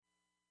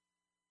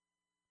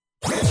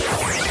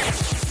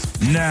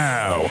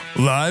Now,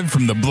 live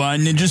from the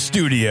Blind Ninja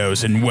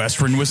Studios in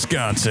Western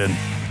Wisconsin,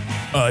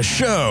 a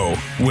show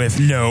with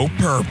no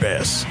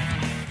purpose,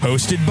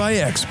 hosted by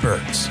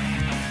experts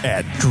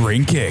at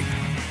drinking,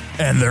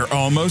 and they're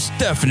almost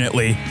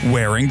definitely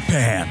wearing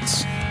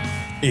pants.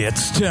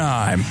 It's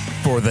time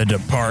for the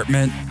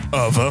Department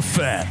of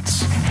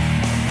Offense.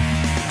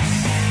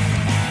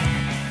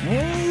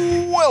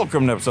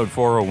 Welcome to episode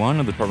 401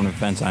 of the Department of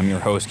Defense. I'm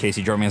your host,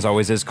 Casey. Joining me as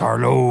always is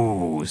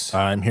Carlos.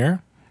 I'm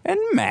here. And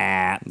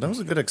Matt. That was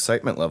a good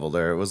excitement level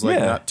there. It was like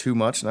not too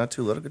much, not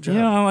too little. Good job.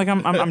 You know, like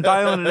I'm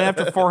dialing it in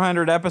after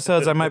 400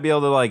 episodes. I might be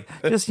able to like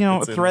just,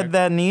 thread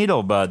that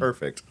needle, bud.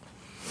 Perfect.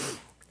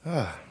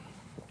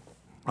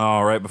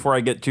 All right, before I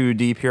get too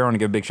deep here, I want to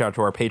give a big shout out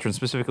to our patrons,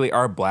 specifically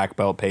our Black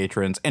Belt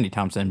patrons, Andy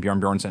Thompson, Bjorn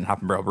Bjornson,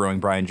 Hop and Barrel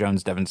Brewing, Brian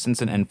Jones, Devin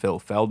Stinson, and Phil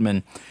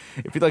Feldman.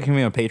 If you'd like to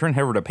become a patron,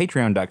 head over to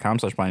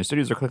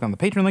patreon.com/blindstudios or click on the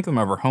Patreon link on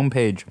our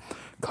homepage.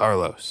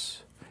 Carlos,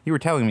 you were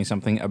telling me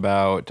something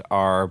about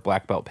our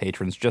Black Belt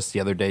patrons just the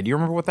other day. Do you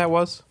remember what that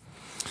was?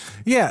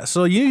 Yeah,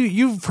 so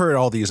you've heard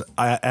all these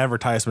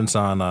advertisements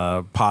on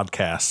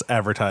podcasts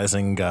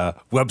advertising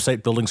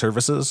website building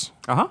services.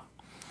 Uh-huh.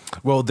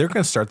 Well, they're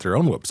going to start their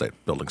own website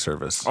building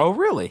service. Oh,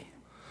 really?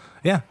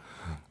 Yeah.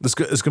 It's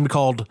going to be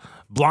called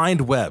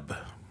Blind Web.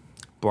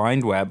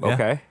 Blind Web,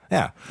 okay.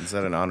 Yeah. Is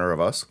that in honor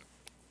of us?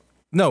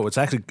 No, it's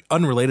actually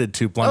unrelated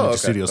to Blind Ninja okay,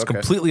 Studios. okay.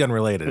 Completely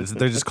unrelated.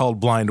 They're just called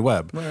Blind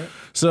Web. Right.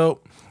 So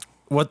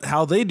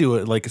how they do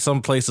it, like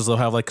some places they'll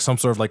have like some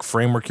sort of like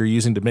framework you're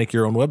using to make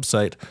your own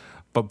website,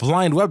 but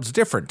Blind Web's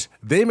different.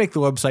 They make the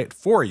website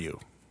for you,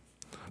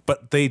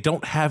 but they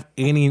don't have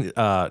any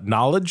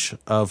knowledge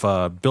of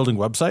building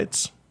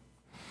websites.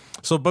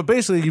 So, but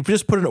basically, you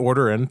just put an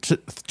order in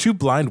to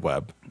Blind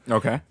Web.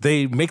 Okay.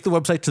 They make the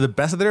website to the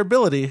best of their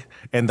ability,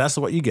 and that's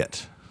what you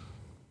get.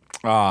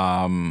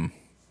 I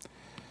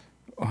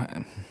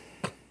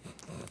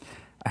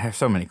have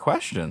so many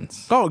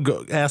questions. Oh,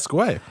 go ask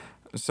away.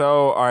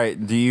 So, all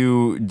right, do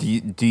you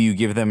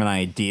give them an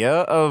idea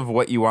of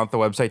what you want the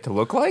website to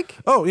look like?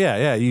 Oh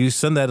yeah. You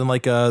send that in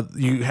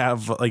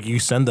you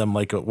send them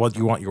like what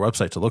you want your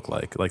website to look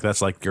like. Like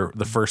that's like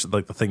the first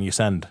the thing you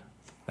send.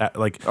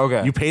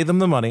 Okay. You pay them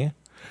the money,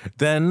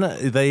 then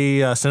they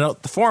send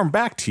out the form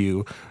back to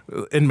you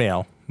in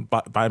mail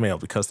by mail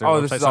because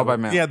their this is all by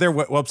mail. Yeah, their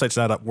website's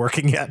not up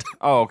working yet.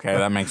 Oh, okay,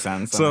 that makes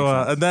sense.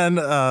 And then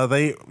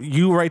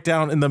you write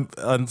down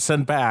and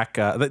send back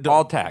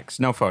all text,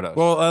 no photos.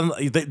 Well,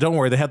 don't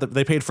worry,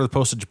 they paid for the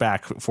postage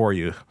back for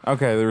you.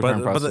 Okay, the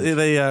return but postage.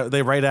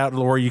 they write out,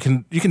 or you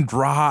can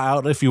draw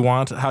out if you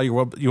want how you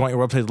want your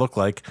website to look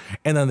like,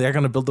 and then they're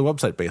going to build the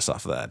website based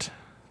off of that.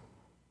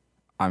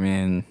 I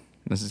mean,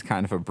 this is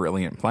kind of a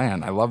brilliant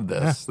plan. I love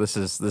this. Yeah.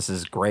 This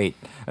is great.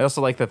 I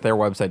also like that their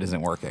website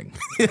isn't working.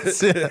 Do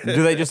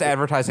they just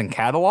advertise in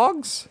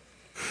catalogs?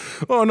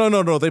 Oh,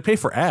 no. They pay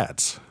for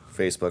ads.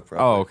 Facebook,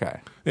 probably. Oh, okay.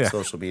 Yeah.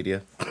 Social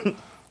media.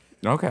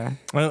 Okay.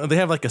 They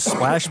have like a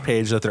splash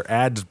page that their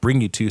ads bring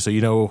you to, so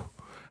you know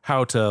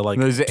how to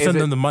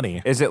send them the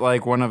money. Is it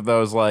like one of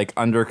those like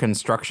under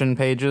construction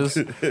pages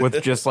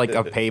with just like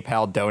a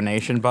PayPal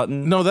donation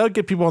button? No, that'll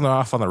get people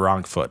off on the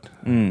wrong foot.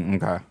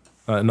 Okay.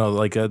 Their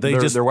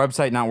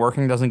website not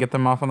working doesn't get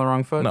them off on the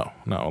wrong foot?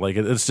 No. Like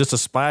it's just a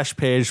splash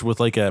page with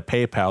like a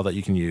PayPal that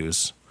you can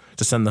use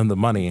to send them the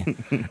money,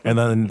 and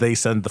then they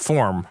send the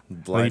form.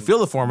 Then you fill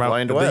the form out,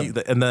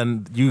 and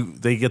then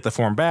they get the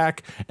form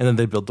back, and then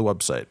they build the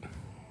website.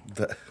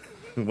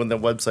 When the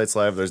website's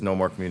live, there's no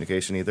more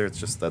communication either. It's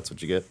just that's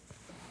what you get.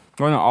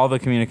 Well, no, all the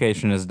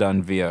communication is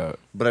done via.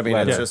 But I mean,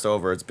 it's just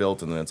over. It's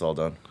built, and then it's all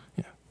done.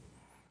 Yeah.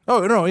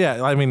 Oh no,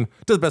 yeah. I mean,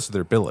 to the best of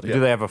their ability.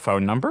 Do they have a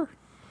phone number?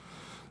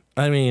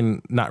 I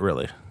mean, not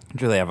really.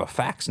 Do they have a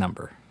fax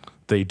number?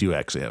 They do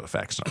actually have a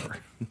fax number.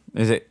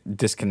 Is it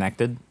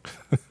disconnected?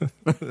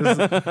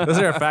 Is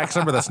there a fax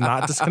number that's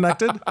not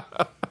disconnected?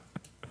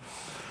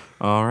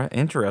 All right,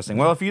 interesting.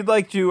 Well, if you'd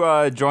like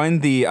to join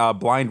the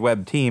Blind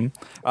Web team,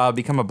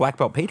 become a Black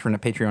Belt patron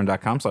at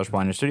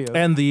patreon.com/blindninjastudios.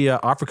 And the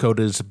offer code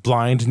is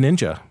Blind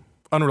Ninja,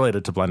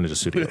 unrelated to Blind Ninja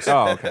Studios.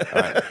 Oh, okay.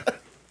 All right.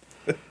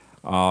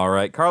 All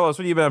right. Carlos,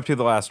 what have you been up to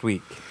the last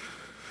week?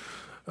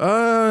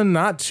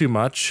 Not too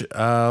much.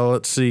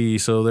 Let's see.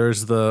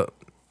 So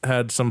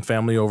had some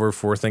family over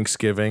for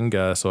Thanksgiving.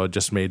 So I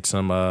just made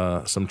some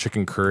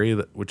chicken curry,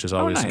 which is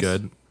always nice.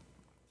 good.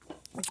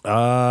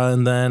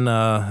 And then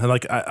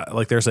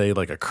there's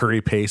a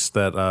curry paste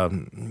that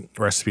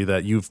recipe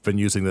that you've been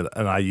using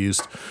and I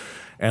used.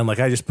 And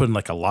I just put in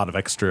a lot of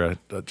extra,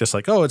 just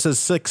it says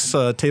 6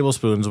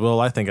 tablespoons.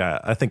 Well, I think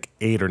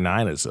 8 or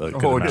 9 is a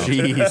good amount. Oh,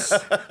 jeez.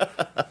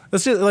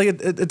 It's just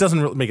it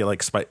doesn't really make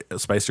it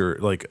spicier,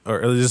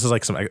 or this is a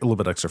little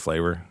bit extra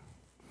flavor.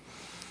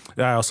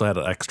 I also had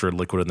an extra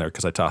liquid in there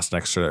because I tossed an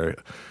extra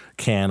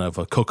can of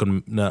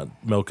coconut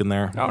milk in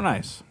there. Oh,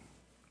 nice.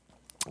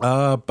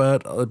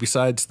 But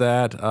besides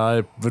that,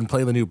 I've been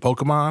playing the new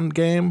Pokemon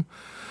game.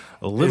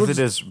 Is it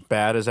as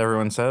bad as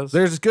everyone says?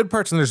 There's good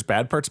parts and there's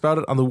bad parts about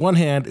it. On the one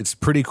hand, it's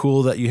pretty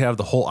cool that you have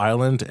the whole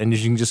island and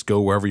you can just go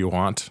wherever you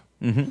want.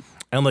 Mm-hmm.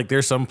 And like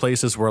there's some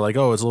places where like,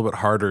 oh, it's a little bit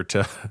harder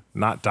to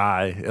not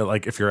die,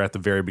 like if you're at the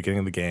very beginning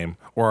of the game,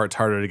 or it's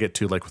harder to get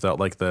to like without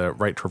like the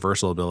right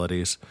traversal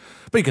abilities,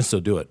 but you can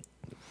still do it.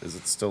 Is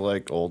it still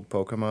like old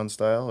Pokemon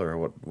style or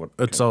what?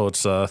 It's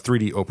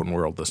 3D open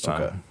world this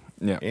time. Okay.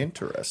 Yeah.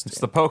 Interesting. It's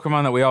the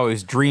Pokemon that we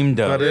always dreamed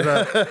of.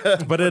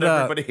 But it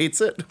Everybody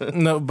hates it.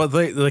 no, but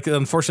they like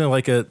unfortunately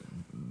like it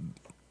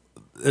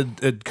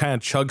kind of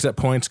chugs at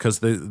points because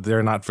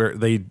they're not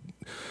very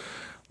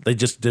they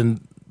just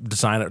didn't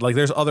design it. Like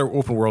there's other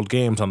open world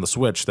games on the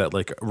Switch that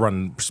like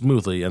run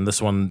smoothly, and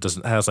this one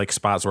has like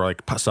spots where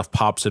like stuff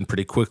pops in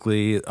pretty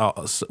quickly,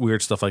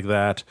 weird stuff like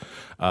that.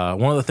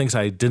 One of the things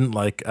I didn't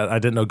like, I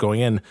didn't know going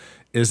in,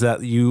 is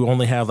that you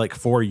only have like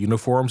 4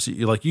 uniforms.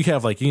 You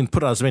can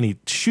put as many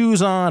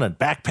shoes on and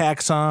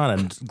backpacks on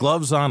and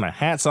gloves on and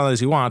hats on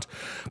as you want,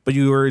 but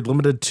you are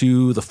limited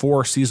to the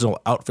 4 seasonal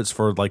outfits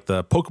for like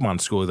the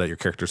Pokemon school that your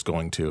character's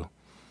going to.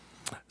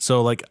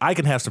 So like I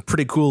can have some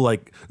pretty cool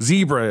like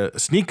zebra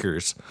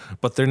sneakers,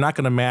 but they're not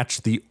going to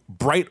match the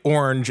bright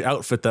orange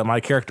outfit that my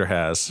character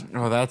has.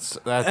 Oh, that's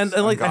And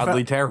like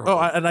ungodly terrible.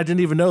 and I didn't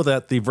even know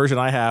that the version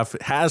I have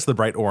has the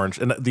bright orange,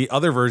 and the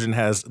other version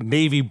has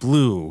navy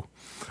blue.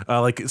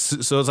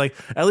 So it's like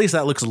at least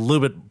that looks a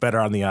little bit better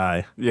on the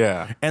eye.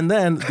 Yeah. And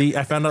then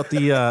I found out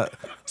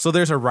so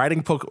there's a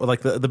riding Pokemon, like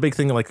the big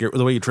thing, like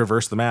the way you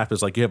traverse the map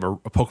is like you have a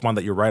Pokemon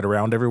that you ride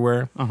around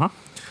everywhere.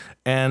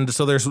 And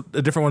so there's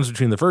different ones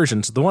between the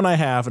versions. The one I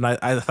have, and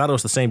I thought it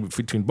was the same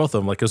between both of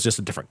them, like it was just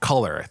a different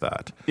color, I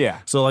thought. Yeah.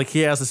 So like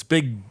he has this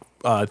big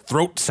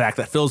throat sack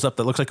that fills up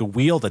that looks like a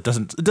wheel that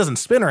doesn't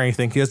spin or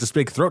anything. He has this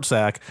big throat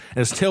sack, and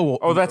his tail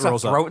That's a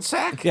rolls throat up.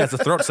 sack? Yeah, it's a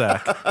throat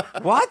sack.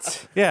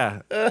 What?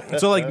 Yeah.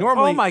 So like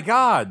normally. Oh my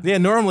God. Yeah,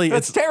 normally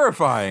That's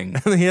terrifying.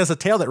 he has a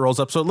tail that rolls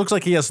up, so it looks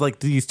like he has like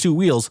these 2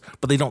 wheels,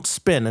 but they don't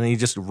spin, and he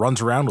just runs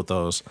around with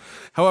those.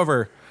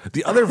 However,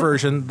 the other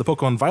version, the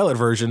Pokemon Violet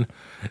version,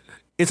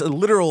 it's a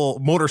literal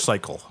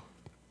motorcycle.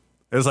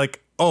 It's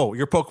like, oh,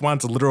 your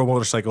Pokemon's a literal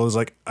motorcycle. It's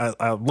like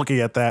I'm looking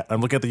at that.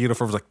 I'm looking at the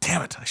uniform. I was like,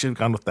 damn it, I should have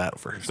gone with that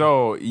first.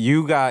 So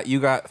you got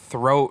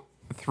throat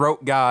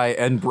guy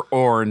and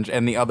orange,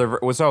 and the other.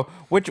 So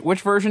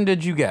which version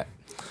did you get?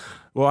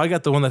 Well, I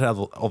got the one that had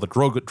all the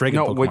dragon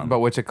No, Pokemon. but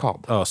what's it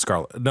called? Oh,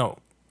 Scarlet. No,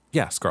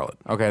 yeah, Scarlet.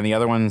 Okay, and the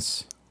other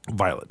one's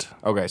Violet.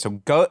 okay. So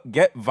go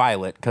get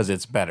Violet because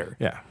it's better.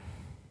 Yeah.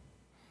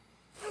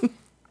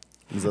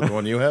 Is that the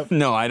one you have?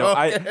 No, I don't.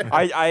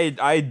 Okay.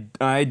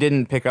 I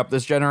didn't pick up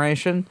this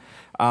generation.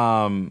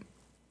 Oh,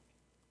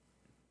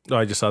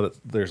 I just saw that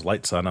there's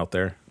lights on out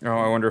there. Oh,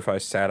 I wonder if I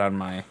sat on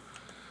my.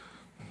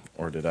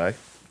 Or did I?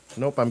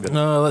 Nope, I'm good.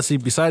 Let's see.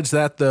 Besides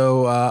that,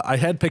 though, I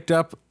had picked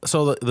up.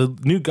 So the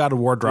new God of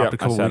War dropped Yep, a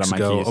couple I weeks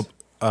sat on my ago. keys.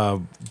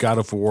 God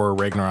of War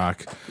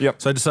Ragnarok. Yep.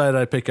 So I decided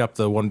I'd pick up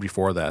the one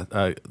before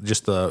that.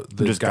 Just the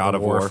God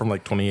of War from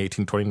like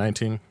 2018,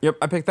 2019. Yep,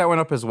 I picked that one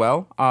up as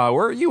well.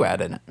 Where are you at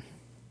in it?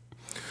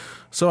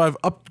 So I've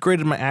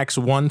upgraded my axe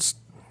once.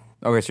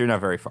 Okay, so you're not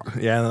very far.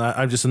 Yeah, and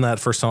I'm just in that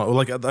first time.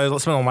 Like I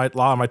spent a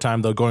lot of my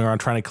time though going around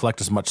trying to collect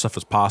as much stuff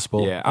as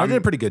possible. Yeah, I did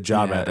a pretty good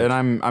job at it.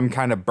 and I'm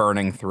kind of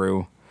burning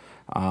through.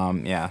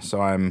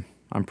 So I'm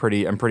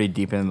pretty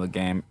deep into the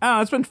game.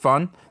 It's been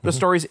fun. The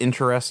story's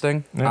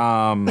interesting.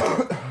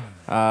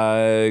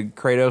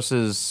 Kratos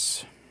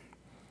is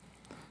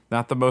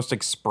not the most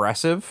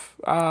expressive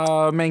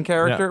main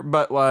character,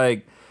 but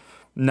like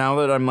now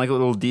that I'm like a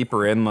little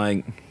deeper in,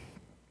 like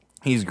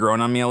he's grown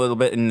on me a little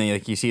bit, and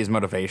like you see his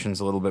motivations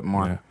a little bit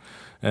more. Yeah.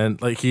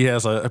 And like he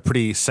has a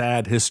pretty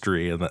sad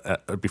history in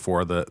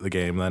before the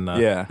game. Then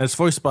Yeah. and it's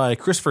voiced by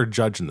Christopher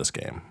Judge in this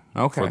game.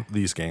 Okay. For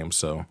these games,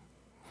 so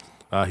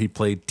he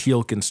played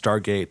Teal'c in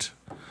Stargate.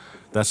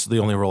 That's the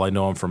only role I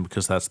know him from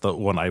because that's the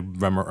one I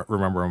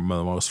remember him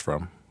the most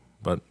from.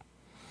 But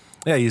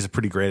yeah, he's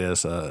pretty great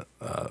as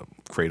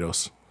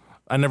Kratos.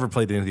 I never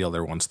played any of the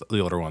other ones.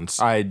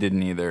 I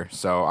didn't either.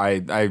 So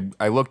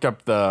I looked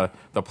up the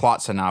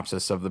plot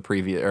synopsis of the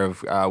previous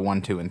of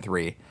 1, 2, and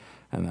 3,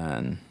 and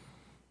then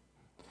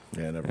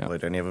Yeah, I never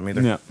played any of them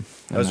either. Yeah.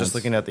 I was just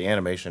looking at the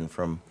animation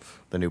from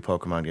the new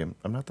Pokemon game.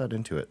 I'm not that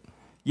into it.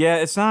 yeah,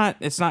 it's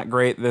not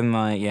great. Then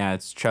like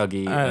it's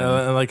chuggy.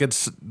 Like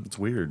it's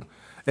weird.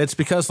 It's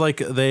because like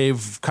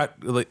they've cut.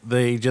 Like,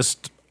 they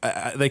just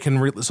they can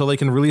release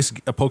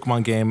a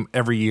Pokemon game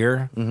every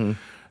year. Mm-hmm.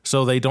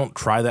 So they don't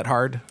try that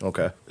hard.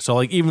 Okay. So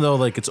like even though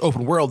like it's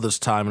open world this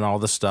time and all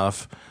this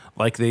stuff,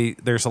 like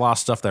there's a lot of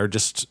stuff that are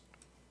just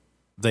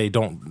they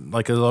don't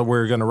like.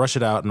 We're gonna rush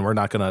it out and we're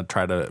not gonna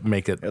try to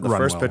make it. The run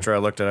first well. picture I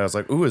looked at, I was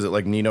like, "Ooh, is it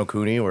like Ni no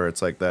Kuni, where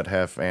it's like that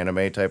half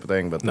anime type of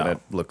thing?" But then No. it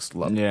looks a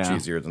lot Yeah.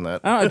 cheesier than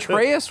that.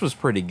 Atreus was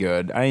pretty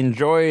good. I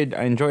enjoyed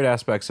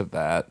aspects of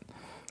that.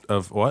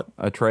 Of what?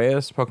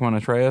 Atreus, Pokemon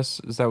Atreus.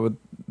 Is that what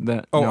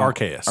that? Oh,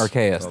 Arceus.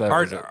 Arceus. That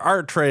was it.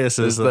 Artreus Is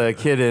is the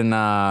kid in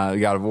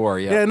God of War?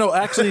 Yeah. yeah. No,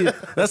 actually,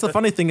 that's the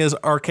funny thing is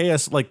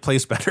Arceus like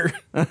plays better.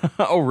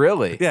 Oh,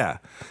 really? Yeah,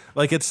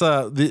 like it's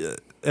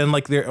and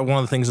like one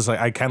of the things is like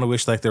I kind of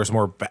wish like there was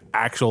more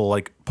actual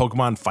like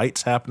Pokemon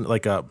fights happen,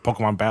 like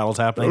Pokemon battles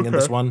happening in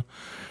this one,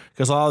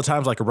 Because a lot of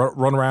times, like,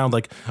 run around,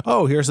 like,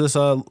 oh, here's this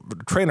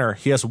trainer.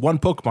 He has one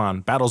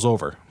Pokemon. Battle's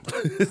over.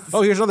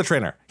 Oh, here's another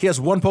trainer. He has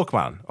one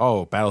Pokemon.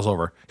 Oh, battle's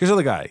over. Here's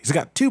another guy. He's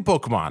got 2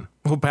 Pokemon.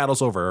 Oh,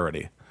 battle's over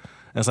already.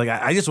 And it's like,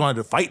 I just wanted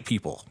to fight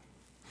people.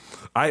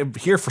 I'm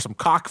here for some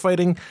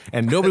cockfighting,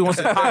 and nobody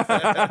wants to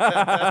cockfight.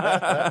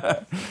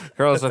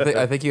 Carlos,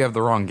 I think you have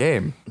the wrong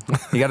game.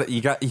 You got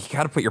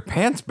to put your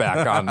pants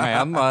back on,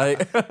 man.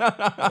 Like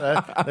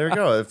There we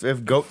go.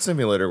 If Goat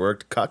Simulator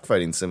worked,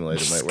 Cockfighting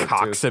Simulator might work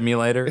cock too.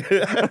 simulator.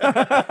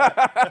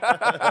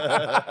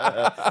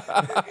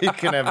 You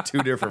can have 2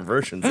 different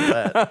versions of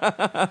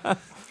that.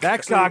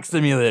 Cock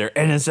simulator,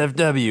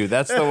 NSFW.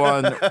 That's the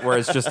one where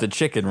it's just a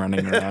chicken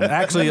running around.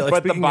 Actually, like,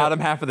 but the bottom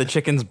half of the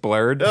chicken's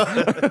blurred.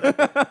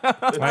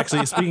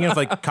 Actually, speaking of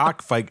like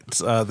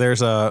cockfights,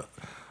 I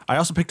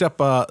also picked up.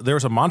 There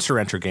was a Monster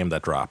Rancher game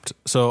that dropped.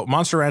 So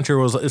Monster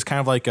Rancher is kind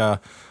of like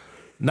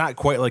not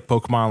quite like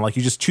Pokemon. Like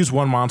you just choose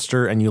one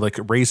monster and you like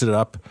raise it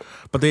up.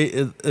 But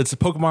it's a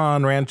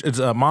Pokemon Ranch. It's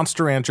a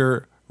Monster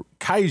Rancher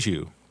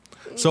Kaiju.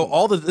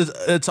 So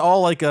it's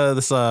all like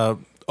this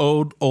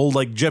old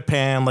like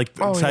Japan like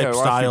type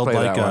styled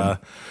like.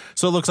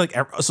 So it looks like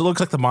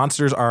the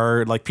monsters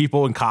are like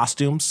people in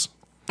costumes.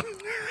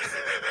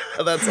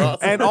 That's awesome.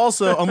 And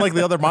also, unlike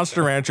the other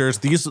Monster Ranchers,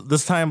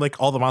 this time like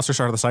all the monsters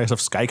are the size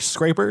of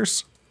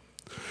skyscrapers.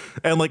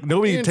 And like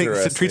nobody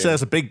treats it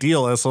as a big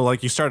deal. And so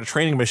like you start a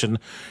training mission,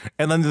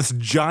 and then this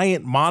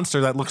giant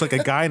monster that looks like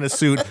a guy in a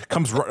suit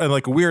comes and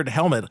like a weird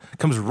helmet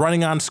comes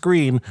running on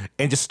screen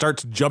and just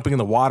starts jumping in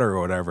the water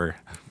or whatever.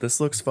 This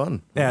looks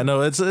fun. Yeah,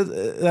 no,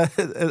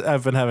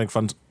 I've been having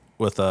fun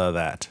with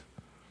that.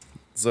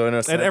 So in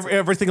a sense, And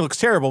everything looks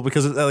terrible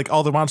because like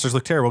all the monsters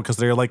look terrible because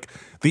they're like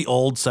the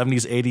old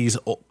 70s, 80s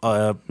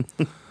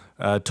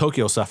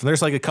Tokyo stuff. And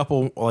there's like a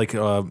couple like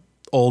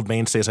old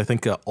mainstays. I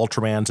think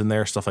Ultraman's in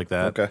there, stuff like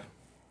that. okay.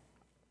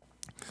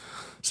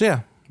 So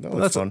yeah,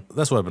 That's fun.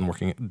 That's what I've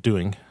been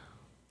doing.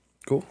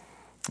 Cool.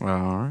 All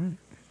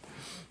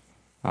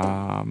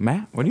right.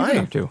 Matt, what are you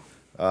up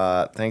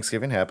to?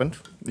 Thanksgiving happened.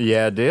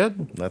 Yeah, it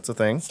did. That's a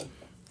thing.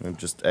 I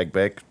just egg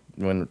baked,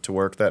 went to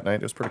work that night.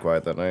 It was pretty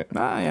quiet that night.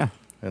 Yeah.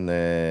 And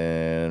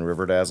then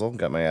River Dazzle,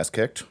 got my ass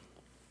kicked.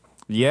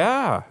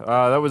 Yeah,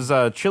 that was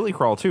Chili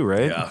Crawl too,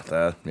 right?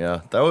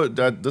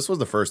 This was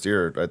the first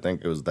year I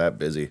think it was that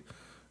busy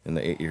in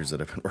the 8 years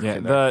that I've been working. Yeah,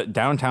 there. the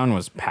downtown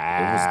was It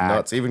packed. was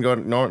nuts. Even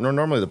going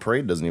normally the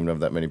parade doesn't even have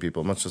that many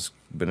people. It must just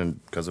been in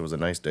because it was a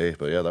nice day.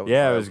 But yeah, that was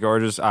Yeah, it was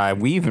gorgeous.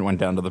 We even went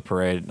down to the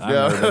parade. I've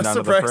Yeah, never been I was down to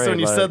the surprised parade, when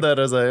you like- said that.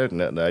 As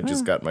I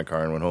just got in my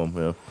car and went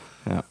home.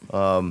 Yeah.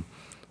 Yeah.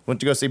 Went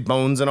to go see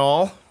Bones and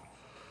All,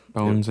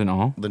 Bones and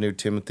all. the new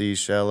Timothy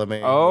Chalamet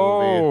movie.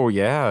 Oh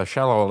yeah,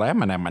 shallow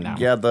lemon now.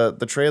 Yeah,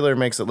 the trailer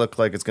makes it look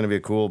like it's going to be a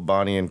cool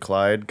Bonnie and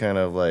Clyde kind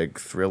of like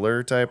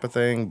thriller type of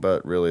thing,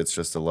 but really it's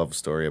just a love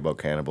story about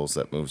cannibals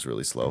that moves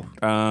really slow.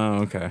 Oh,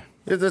 okay.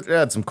 It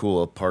had some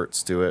cool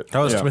parts to it.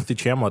 How was Yeah. Timothy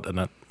Chalamet in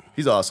it?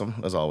 He's awesome,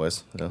 as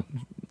always. Yeah.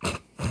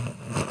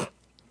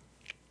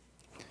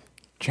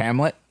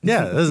 Chamlet.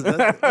 Yeah,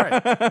 right.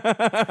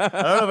 I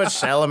don't know if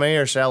it's Chalamet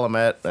or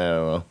Chalamet. I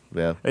don't know.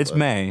 Yeah. It's but-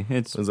 May.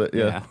 It's Is it?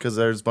 Yeah. Because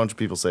there's a bunch of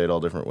people say it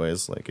all different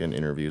ways, like in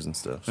interviews and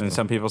stuff. So. And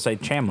some people say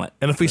Chamlet.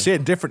 And if we say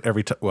it different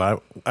every time,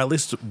 well, at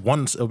least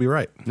once it'll be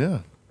right. Yeah.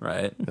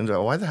 Right. And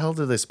why the hell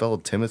did they spell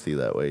Timothy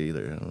that way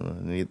either? I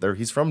don't know. And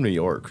he's from New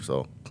York,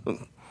 so.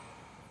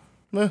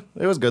 It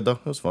was good, though.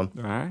 It was fun.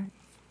 All right.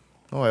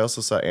 Oh, I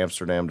also saw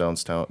Amsterdam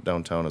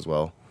downtown as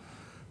well.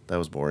 That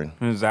was boring.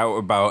 Is that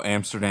about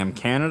Amsterdam,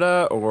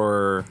 Canada,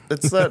 or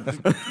It's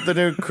the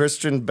new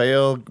Christian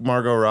Bale,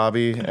 Margot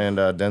Robbie, and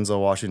Denzel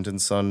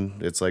Washington's son.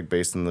 It's like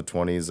based in the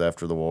 20s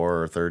after the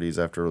war or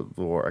 30s after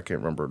the war. I can't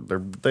remember.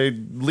 They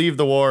leave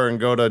the war and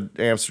go to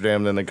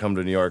Amsterdam, then they come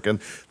to New York, and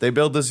they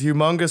build this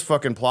humongous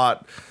fucking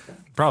plot.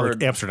 Probably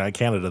For- Amsterdam,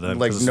 Canada, then.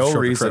 Like 'cause it's a no shorter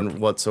reason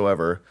trip.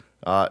 whatsoever.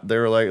 They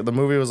were like the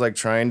movie was like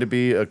trying to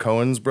be a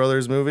Coen's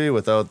Brothers movie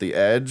without the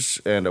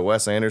edge and a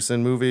Wes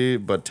Anderson movie,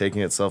 but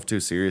taking itself too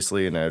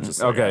seriously. And I was just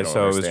like, I okay? don't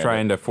So it was understand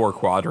trying to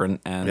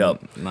 4-quadrant and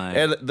Yep. like,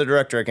 And the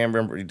director, I can't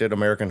remember, he did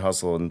American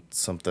Hustle and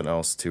something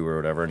else too or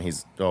whatever. And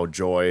he's,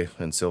 Joy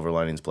and Silver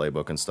Linings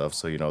Playbook and stuff.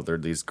 So, they're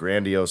these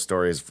grandiose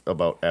stories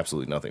about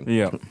absolutely nothing.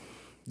 yeah.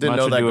 Didn't Much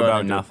know that ado going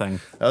about into it. nothing.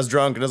 I was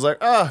drunk and I was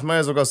like, might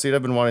as well go see it.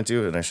 I've been wanting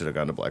to. And I should have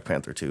gone to Black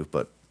Panther too.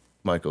 But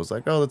Michael's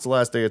like, that's the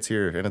last day it's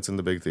here and it's in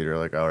the big theater.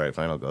 Like, all right,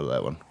 fine, I'll go to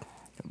that one.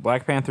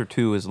 Black Panther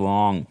 2 is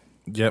long.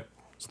 Yep.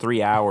 It's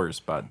 3 hours,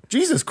 bud.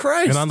 Jesus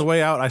Christ. And on the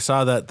way out, I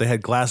saw that they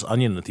had Glass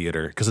Onion in the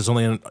theater because it's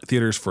only in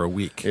theaters for a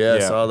week. Yeah, I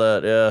Yeah. saw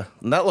that. Yeah,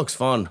 and that looks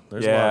fun.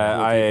 There's a lot of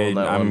cool people in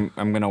that one.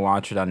 I'm gonna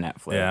watch it on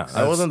Netflix. Yeah.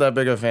 I wasn't that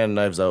big a fan of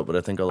Knives Out, but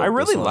I think I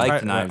really this one.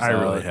 liked Knives I Out.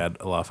 really had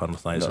a lot of fun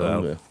with Knives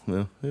Out.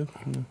 Yeah.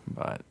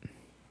 But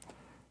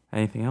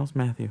anything else,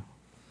 Matthew?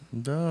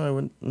 No, I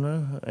went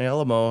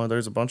Alamo.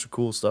 There's a bunch of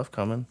cool stuff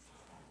coming.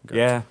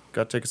 Got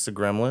tickets to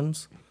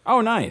Gremlins.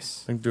 Oh,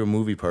 nice. I think do a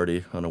movie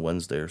party on a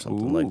Wednesday or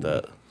something like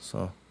that.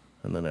 So,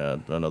 and then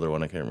another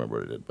one I can't remember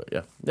what I did, but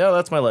yeah,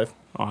 that's my life.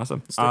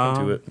 Awesome. Sticking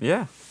to it.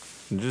 Yeah.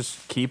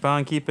 Just keep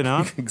on keeping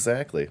on.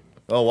 Exactly.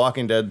 Oh,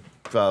 Walking Dead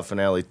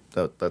finale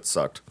that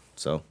sucked.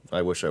 So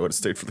I wish I would have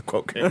stayed for the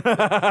quote game.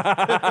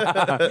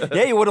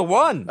 Yeah, you would have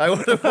won. I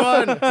would have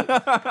won.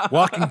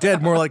 Walking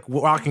Dead, more like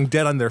Walking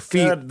Dead on their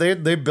feet. God,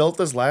 they built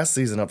this last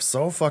season up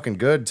so fucking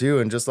good too,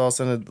 and just all of a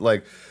sudden,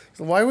 like,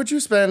 why would you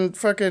spend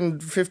fucking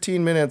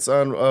 15 minutes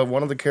on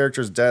one of the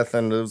characters' death?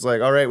 And it was like,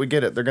 all right, we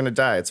get it, they're gonna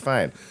die, it's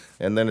fine.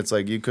 And then it's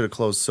like you could have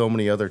closed so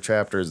many other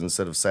chapters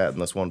instead of sat in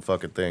this one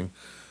fucking thing.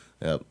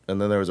 Yep.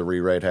 And then there was a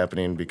rewrite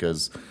happening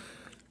because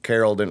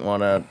Carol didn't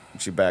want to.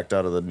 She backed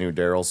out of the new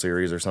Daryl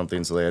series or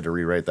something, so they had to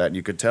rewrite that. And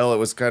you could tell it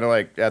was kind of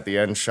like at the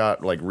end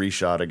shot, like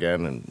reshot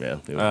again, and yeah.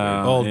 It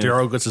was weird.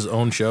 Daryl gets his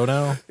own show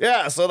now.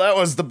 Yeah, so that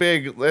was the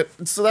big.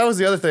 So that was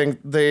the other thing.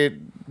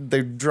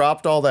 They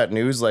dropped all that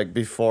news like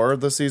before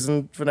the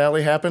season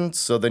finale happened,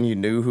 so then you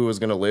knew who was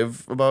going to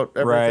live about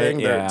everything.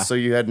 Right, yeah. So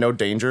you had no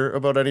danger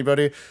about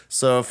anybody.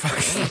 So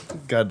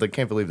God, I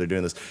can't believe they're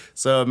doing this.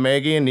 So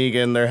Maggie and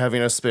Negan, they're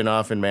having a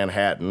spin-off in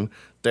Manhattan.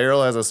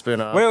 Daryl has a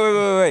spin-off.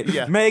 Wait.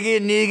 Yeah. Maggie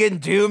and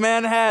Negan to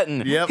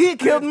Manhattan. Yep. He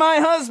killed my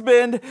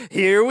husband.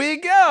 Here we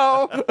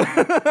go.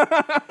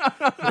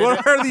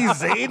 What are these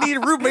zany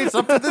roommates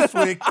up to this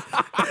week?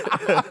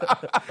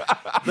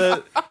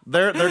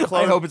 Their I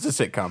closure. hope it's a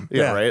sitcom.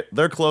 Yeah, right.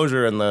 Their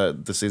closure in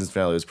the season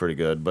finale was pretty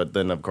good, but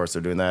then of course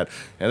they're doing that,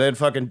 and then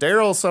fucking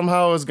Daryl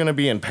somehow is going to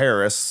be in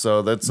Paris,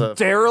 so that's a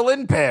Daryl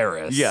in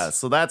Paris. yeah.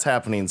 So that's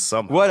happening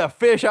somehow. What a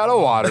fish out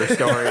of water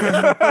story.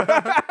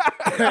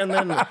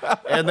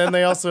 And then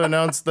they also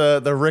announced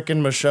the Rick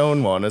and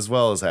Michonne one as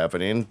well as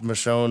happening.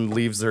 Michonne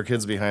leaves their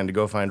kids behind to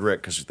go find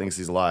Rick because she thinks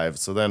he's alive.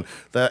 So then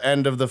the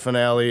end of the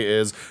finale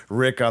is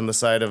Rick on the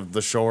side of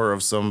the shore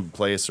of some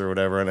place or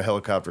whatever, and a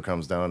helicopter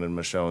comes down, and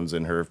Michonne's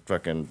in her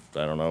fucking,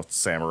 I don't know,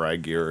 samurai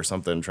gear or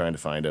something trying to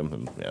find him.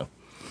 And yeah.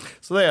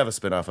 So they have a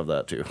spin-off of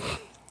that too.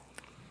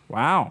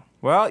 Wow.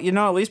 Well,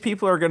 at least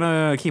people are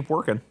gonna keep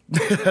working.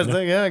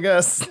 Yeah, I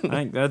guess. I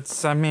think I do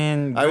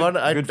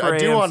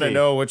want to AMC.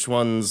 know which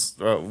ones,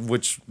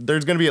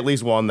 there's going to be at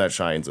least one that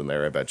shines in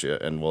there, I bet you,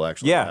 and we'll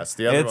actually Yeah, pass.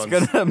 The other it's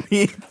ones, gonna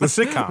be The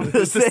sitcom. the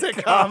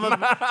sitcom.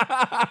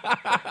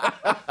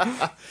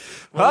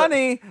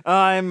 Honey,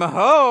 I'm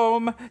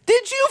home.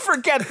 Did you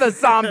forget the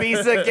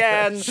zombies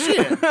again?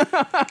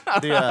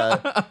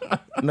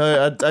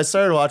 No, I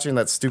started watching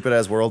that stupid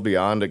ass World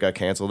Beyond. It got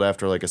canceled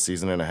after like a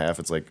season and a half.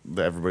 It's like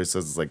everybody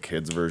says it's like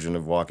kids' version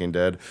of Walking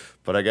Dead.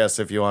 But I guess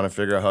if you want to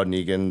figure out how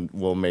Negan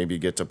will maybe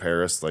get to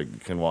Paris, like you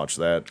can watch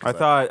that. I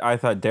thought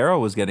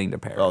Daryl was getting to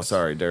Paris. Oh,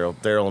 sorry,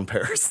 Daryl in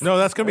Paris. No,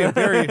 that's gonna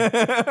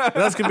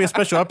be a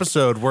special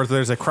episode where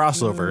there's a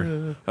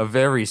crossover. A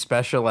very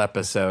special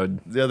episode.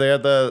 Yeah, they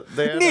had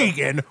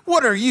Negan,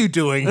 what are you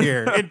doing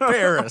here in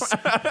Paris?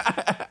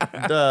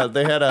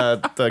 they had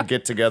the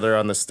get together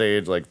on the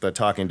stage, like the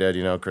Talking Dead.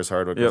 Chris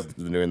Hardwick was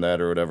doing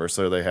that or whatever.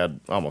 So they had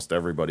almost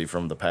everybody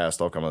from the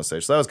past all come on the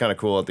stage. So that was kind of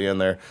cool at the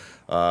end there.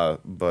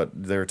 But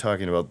they were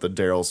talking about the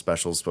Daryl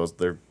specials.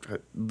 The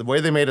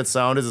way they made it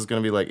sound is it's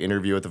going to be like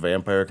Interview with the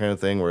Vampire kind of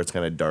thing, where it's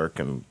kind of dark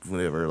and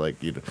whatever. Like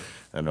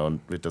I know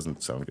it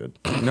doesn't sound good.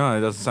 No,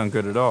 it doesn't sound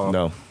good at all.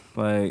 No.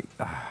 Like,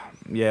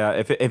 yeah,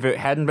 if it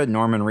hadn't been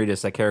Norman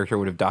Reedus, that character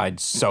would have died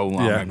so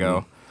long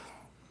ago.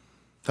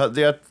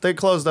 Yeah, they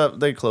closed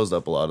up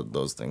a lot of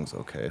those things.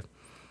 Okay.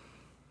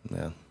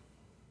 Yeah.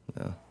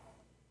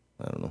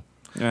 I don't know.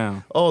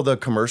 Yeah. Oh, the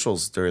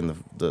commercials during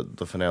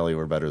the finale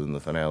were better than the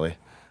finale.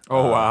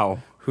 Oh wow.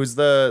 Who's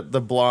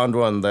the blonde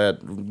one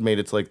that made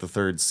it to like the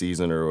third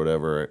season or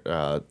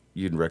whatever?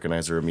 You'd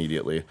recognize her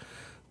immediately,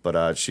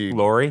 but she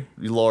Lori?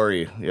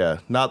 Lori, yeah,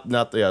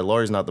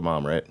 Lori's not the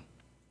mom, right?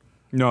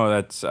 No,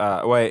 that's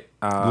wait.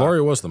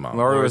 Lori was the mom.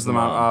 Lori was the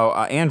mom. Oh,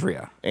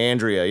 Andrea.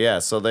 Andrea, yeah.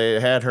 So they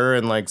had her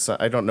in like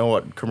I don't know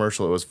what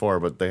commercial it was for,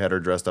 but they had her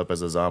dressed up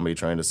as a zombie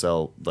trying to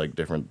sell like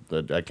different.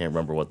 I can't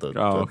remember what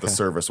the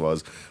service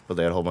was, but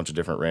they had a whole bunch of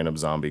different random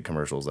zombie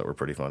commercials that were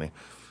pretty funny.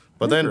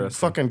 But then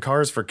fucking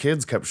Cars for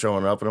Kids kept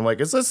showing up, and I'm like,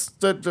 is this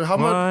how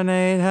much?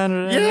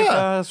 1-800 Yeah.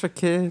 Cars for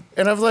Kids.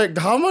 And I was like,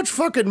 how much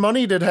fucking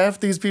money did half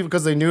these people,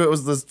 because they knew it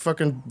was this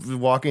fucking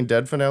Walking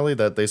Dead finale,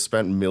 that they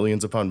spent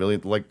millions upon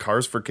millions, like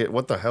Cars for Kids,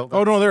 what the hell?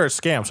 Oh, no, they're a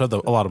scam, so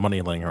a lot of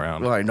money laying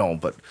around. Well, I know,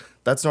 but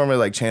that's normally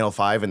like Channel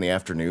 5 in the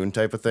afternoon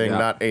type of thing,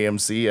 not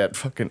AMC at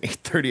fucking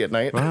 8:30 at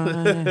night.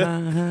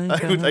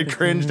 I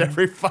cringed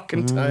every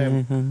fucking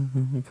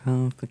time.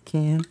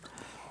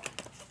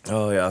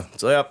 Oh, yeah.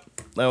 So, yep,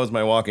 that was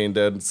my Walking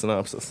Dead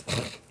synopsis.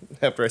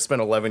 After I spent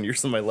 11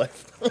 years of my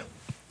life.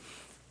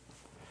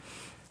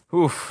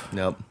 Oof.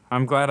 Yep.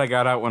 I'm glad I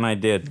got out when I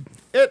did.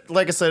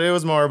 Like I said, it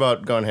was more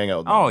about going hang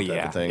out with Oh them type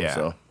yeah, of thing. yeah.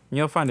 So.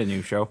 You'll find a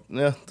new show.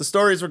 Yeah, the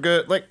stories were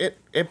good. Like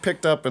it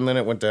picked up and then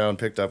it went down,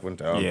 picked up, went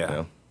down.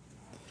 Yeah.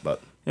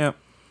 But Yep.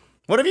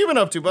 what have you been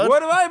up to, bud?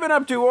 What have I been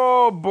up to?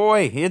 Oh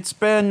boy, it's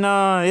been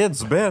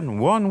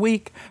 1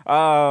 week.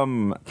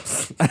 Now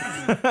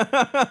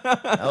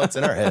it's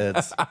in our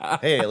heads.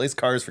 Hey, at least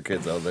Cars for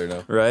Kids out there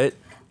now. Right.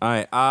 All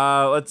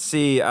right. Let's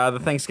see. The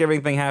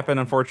Thanksgiving thing happened.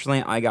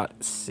 Unfortunately, I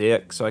got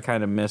sick, so I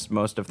kind of missed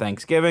most of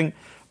Thanksgiving.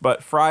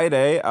 But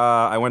Friday,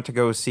 I went to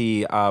go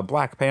see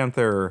Black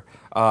Panther: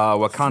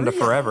 Wakanda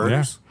Forever.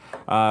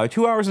 Yeah.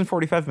 2 hours and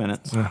 45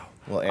 minutes.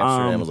 Well,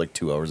 Amsterdam was like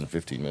 2 hours and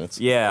 15 minutes.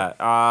 Yeah,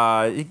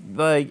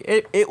 like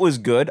it was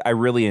good. I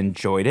really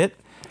enjoyed it.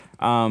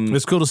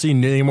 It's cool to see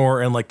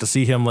Namor and like to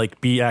see him like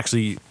be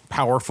actually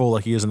powerful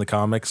like he is in the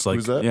comics. Like,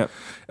 Who's that? Yep.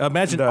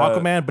 Imagine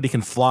Aquaman, but he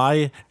can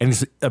fly and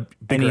he's a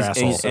bigger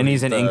asshole. And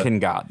he's an Incan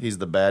god. He's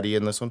the baddie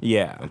in this one?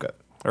 Yeah. Okay.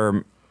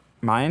 Or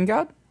Mayan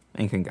god?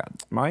 Incan god.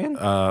 Mayan?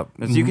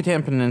 It's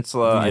Yucatan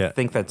Peninsula. yeah. I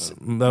think that's That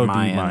would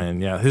Mayan. be Mayan.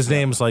 Yeah, his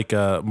name's like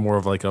more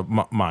of like a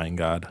Mayan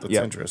god. That's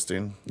Yep.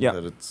 interesting. Yep.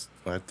 That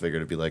I figured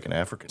it'd be like an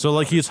African. So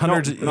like he's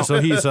hundreds. So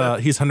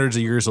he's hundreds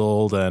of years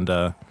old,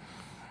 and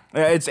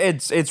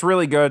It's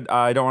really good.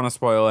 I don't want to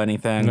spoil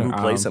anything. Who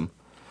plays him?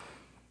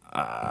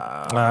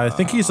 I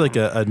think he's like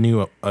a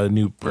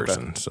new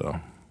person. So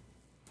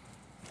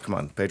Come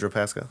on, Pedro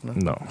Pascal? No?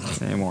 no,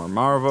 Namor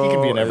Marvel He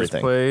can be in is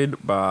everything.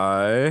 played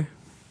by...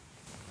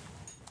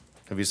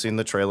 Have you seen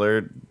the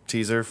trailer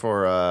teaser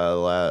for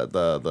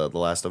the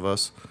Last of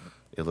Us?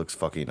 It looks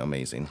fucking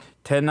amazing.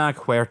 Tena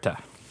Huerta.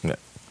 yeah.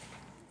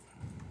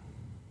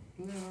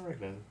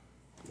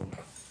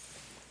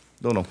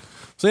 Don't know.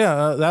 So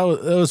yeah, that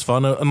was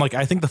fun, and like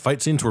I think the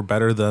fight scenes were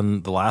better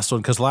than the last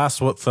one because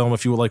film,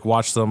 if you like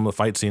watch the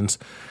fight scenes,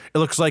 it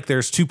looks like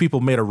there's two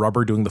people made of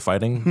rubber doing the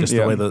fighting, just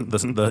Yeah.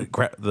 the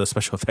way the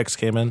special effects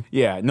came in.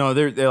 Yeah, no,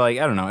 they're like,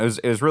 I don't know.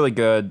 It was really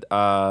good.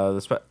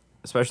 The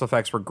special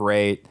effects were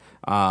great.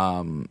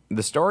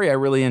 The story I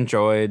really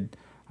enjoyed.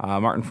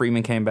 Martin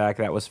Freeman came back.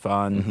 That was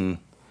fun.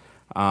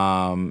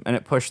 And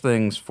it pushed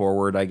things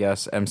forward, I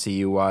guess,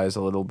 MCU wise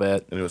a little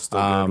bit. And it was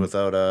still good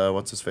without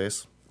what's his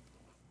face?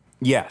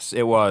 Yes,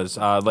 it was.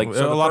 Like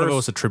so a the lot of it first-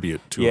 was a tribute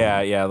to him.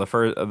 Yeah. The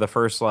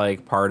first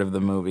like part of the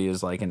movie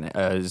is like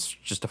is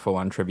just a full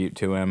on tribute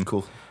to him.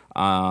 Cool.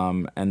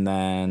 And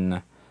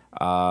then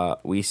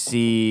we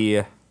see.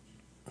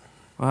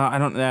 Well, I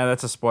don't. Yeah,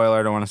 that's a spoiler.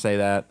 I don't want to say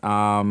that.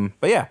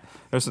 But yeah,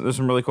 there's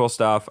some really cool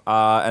stuff.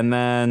 And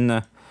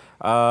then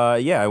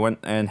I went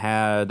and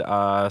had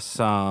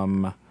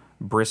some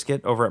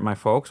brisket over at my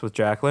folks with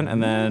Jacqueline,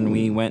 and then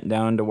we went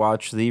down to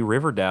watch the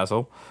River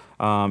Dazzle,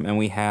 and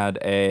we had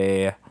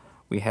a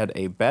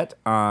bet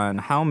on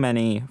how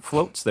many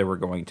floats there were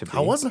going to be.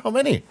 How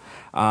many?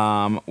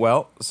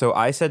 Well, so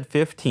I said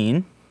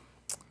 15.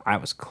 I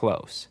was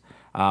close.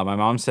 My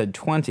mom said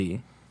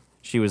 20.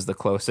 She was the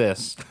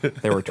closest.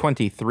 There were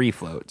 23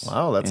 floats.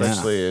 Wow, that's Yeah.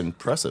 actually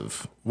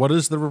impressive. What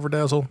is the River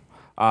Dazzle?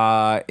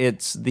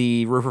 It's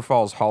the River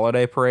Falls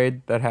Holiday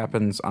Parade that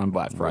happens on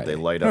Black Where Friday. they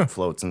light up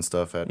floats and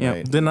stuff at Yeah.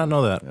 night. Did not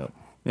know that.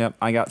 Yep,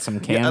 I got some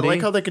candy. Yeah, I like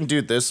how they can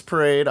do this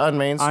parade on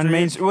Main Street. on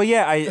Main Street. Well,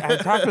 yeah, I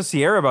talked with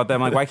Sierra about that.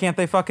 I'm like, why can't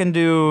they fucking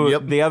do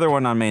Yep. the other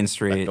one on Main I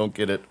Street? don't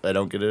get it. I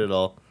don't get it at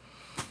all.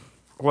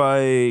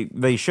 Why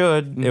they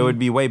should. It would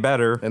be way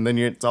better. And then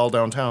it's all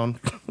downtown.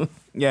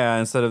 Yeah,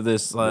 instead of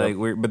this like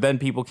weird. But then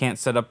people can't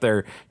set up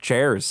their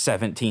chairs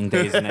 17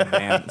 days in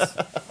advance.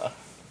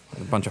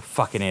 A bunch of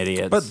fucking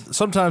idiots. But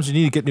sometimes you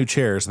need to get new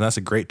chairs, and that's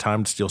a great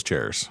time to steal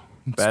chairs.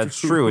 That's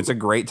true. It's a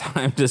great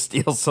time to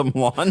steal some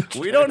lunch.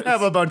 We don't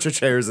have a bunch of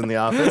chairs in the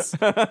office.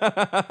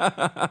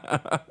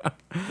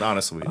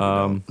 Honestly, we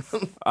don't.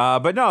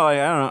 But no, I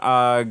don't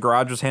know.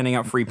 Garage was handing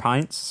out free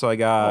pints, so I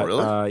got. Oh,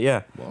 really?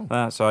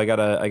 Yeah. So I got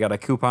a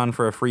coupon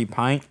for a free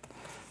pint.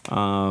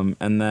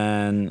 And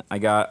then I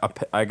got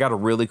a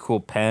really cool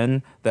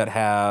pen that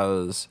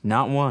has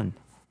not one,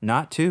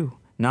 not two,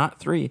 not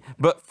three,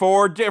 but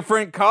 4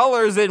 different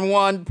colors in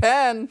one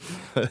pen.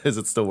 Is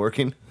it still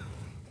working?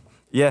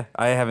 Yeah,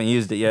 I haven't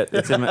used it yet.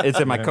 It's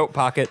in my coat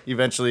pocket.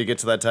 Eventually, you get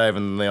to that time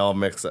and they all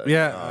mix it.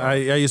 Yeah, I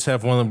used to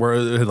have one where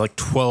it had like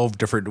 12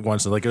 different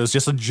ones. Like it was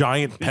just a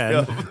giant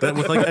pen that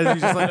with like and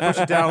you just like push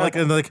it down like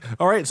and like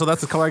all right, so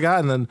that's the color I got,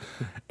 and then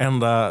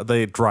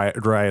they dry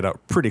it out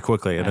pretty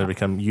quickly and then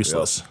become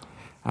useless.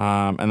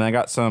 And then I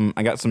got some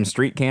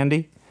street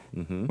candy.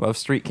 Love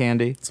street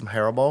candy. Some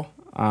Haribo.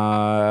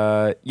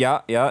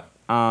 Yeah.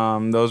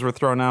 Those were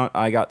thrown out.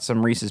 I got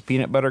some Reese's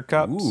peanut butter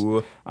cups.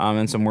 Ooh.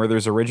 And some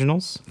Werther's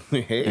originals.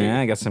 Hey.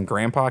 Yeah, I got some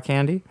grandpa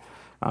candy.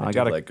 I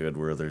got like good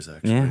Werther's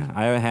actually. Yeah,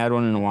 I haven't had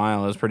one in a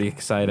while. It was pretty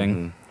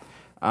exciting.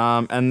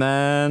 And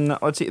then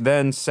let's see.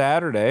 Then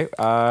Saturday,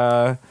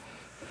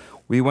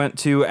 we went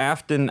to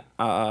Afton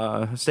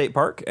State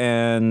Park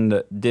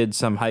and did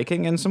some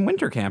hiking and some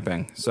winter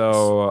camping.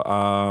 So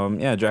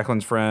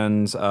Jacqueline's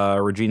friends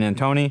Regina and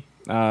Tony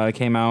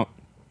came out.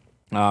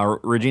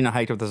 Regina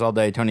hiked with us all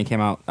day. Tony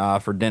came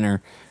out for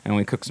dinner, and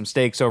we cooked some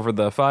steaks over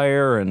the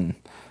fire and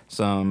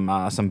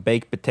some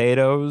baked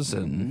potatoes,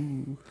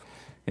 and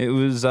it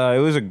was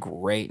a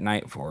great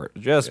night for it.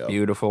 Just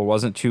beautiful.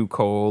 Wasn't too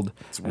cold.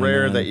 It's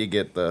rare that you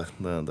get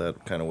that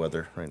kind of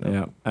weather right now.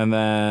 Yeah, and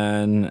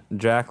then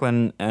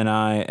Jacqueline and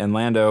I and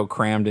Lando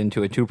crammed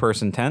into a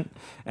 2-person tent,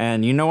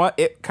 and you know what?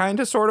 It kind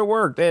of sort of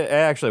worked. It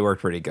actually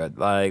worked pretty good.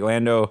 Like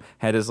Lando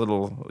had his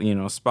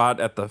little spot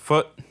at the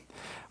foot.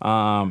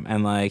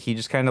 And like he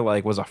just kind of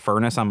like was a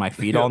furnace on my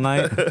feet all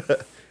night.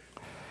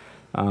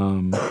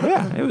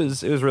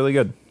 It was really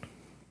good.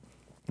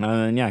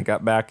 And then I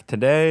got back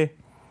today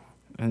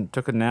and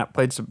took a nap,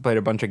 played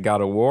a bunch of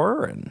God of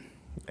War, and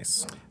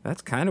Nice.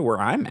 that's kind of where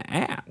I'm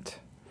at.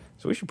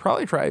 So we should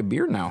probably try a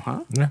beer now,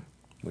 huh? Yeah.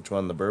 Which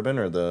one, the bourbon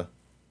or the...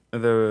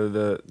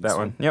 That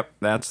one. Yep,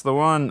 that's the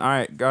one. All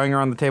right, going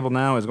around the table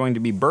now is going to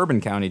be Bourbon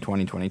County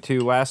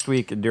 2022. Last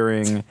week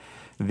during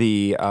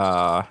the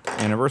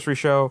anniversary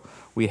show,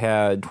 we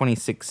had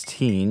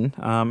 2016,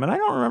 and I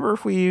don't remember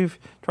if we've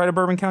tried a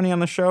Bourbon County on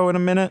the show in a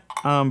minute,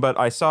 but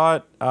I saw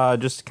it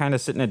just kind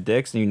of sitting at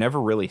Dick's, and you never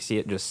really see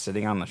it just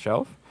sitting on the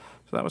shelf,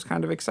 so that was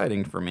kind of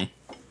exciting for me.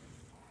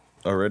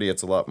 Already,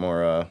 it's a lot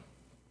more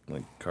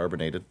like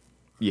carbonated.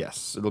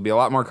 Yes, it'll be a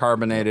lot more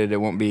carbonated. It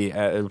won't be.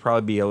 It'll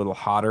probably be a little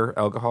hotter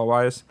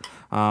alcohol-wise.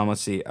 Let's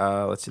see.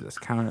 Let's see this.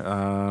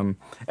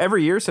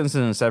 Every year since its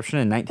inception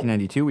in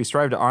 1992, we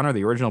strive to honor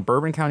the original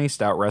Bourbon County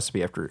Stout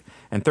recipe.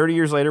 And 30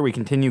 years later, we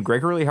continue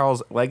Gregory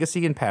Hall's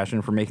legacy and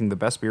passion for making the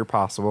best beer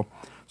possible,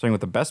 starting with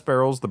the best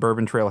barrels the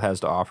Bourbon Trail has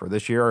to offer.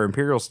 This year, our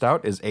Imperial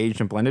Stout is aged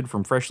and blended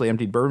from freshly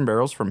emptied bourbon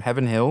barrels from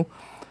Heaven Hill,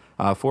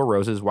 Four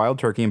Roses, Wild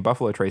Turkey, and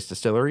Buffalo Trace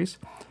distilleries.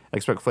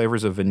 Expect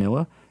flavors of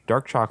vanilla,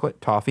 dark chocolate,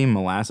 toffee,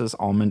 molasses,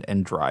 almond,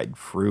 and dried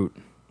fruit.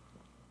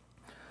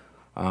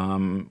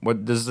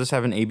 What does this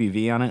have an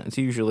ABV on it? It's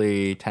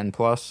usually 10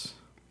 plus.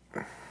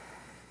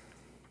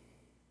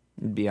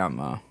 It'd be on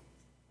the...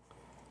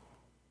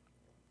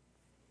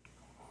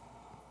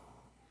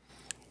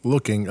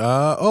 Looking.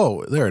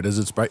 There it is.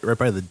 It's right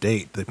by the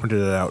date. They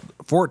printed it out.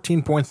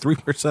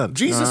 14.3%.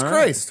 Jesus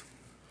Christ.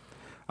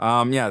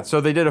 Yeah,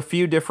 so they did a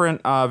few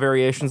different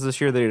variations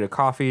this year. They did a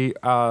coffee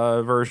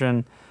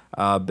version,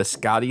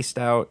 biscotti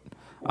stout,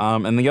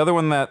 and the other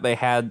one that they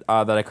had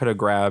that I could have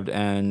grabbed,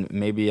 and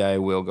maybe I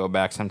will go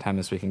back sometime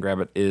this week and grab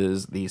it,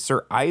 is the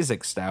Sir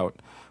Isaac stout,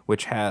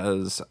 which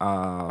has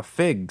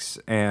figs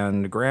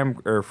and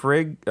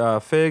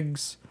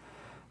figs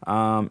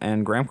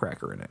and graham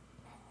cracker in it.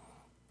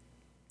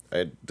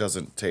 It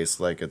doesn't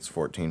taste like it's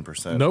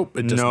 14%. Nope,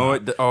 it does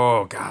not.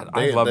 Oh God,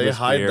 I love they this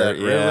hide beer.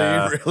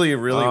 that really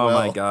well. Oh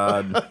my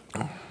God.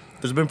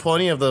 There's been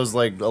plenty of those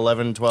like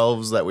 11,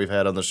 12s that we've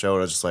had on the show,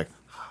 and it's just like,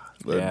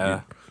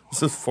 Yeah.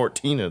 this is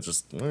 14. It's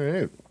just, all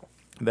right.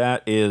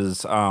 That is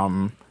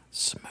smooth.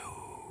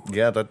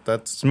 Yeah,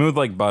 that's Smooth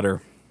like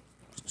butter.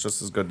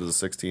 just as good as the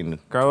 16.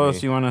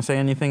 Carlos, you want to say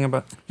anything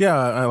about? Yeah,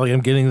 I'm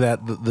getting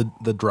that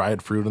the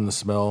dried fruit and the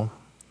smell,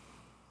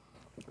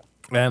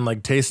 and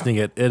like tasting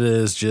it, it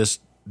is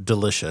just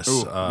delicious.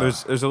 Ooh,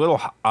 there's a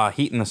little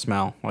heat in the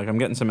smell. Like I'm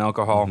getting some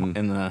alcohol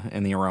in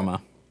the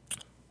aroma.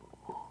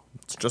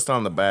 It's just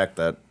on the back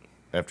that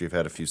after you've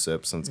had a few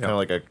sips, and it's kind of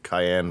like a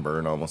cayenne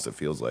burn almost. It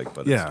feels like,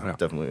 but Yeah. it's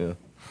definitely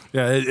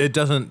It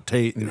doesn't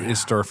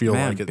taste or feel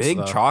Man, like it's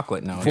big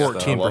chocolate notes. though.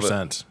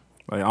 14%.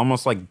 Like,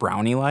 almost like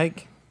brownie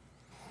like.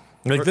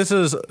 Like this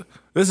is a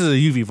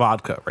UV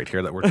vodka right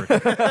here that we're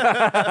drinking.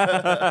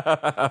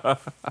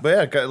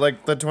 But yeah,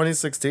 like the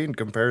 2016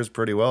 compares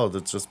pretty well.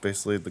 It's just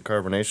basically the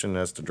carbonation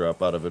has to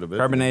drop out of it a bit.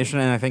 Carbonation,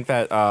 and I think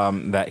that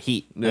that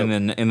heat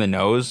in the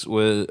nose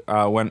was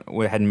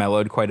had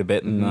mellowed quite a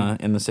bit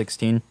in the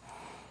 16.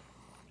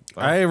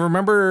 I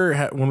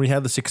remember when we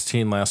had the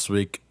 16 last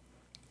week,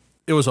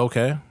 it was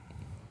okay.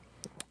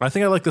 I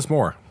think I like this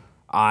more.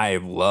 I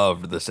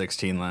loved the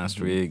 16 last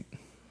week.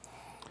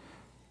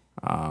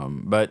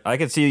 But I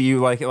could see you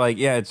like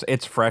yeah,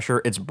 it's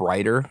fresher, it's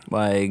brighter,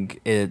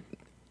 like it.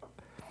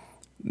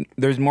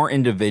 There's more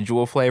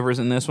individual flavors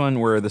in this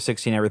one, where the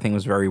 16 everything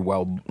was very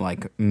well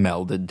like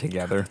melded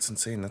together. That's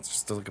insane. That's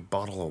just like a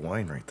bottle of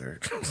wine right there.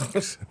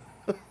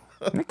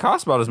 It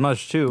costs about as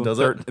much too. Does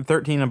it?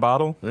 13 a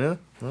bottle. Yeah,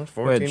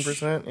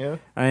 14%. Yeah,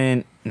 I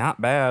mean,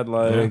 not bad.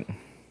 Like, yeah.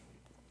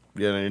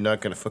 You're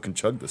not gonna fucking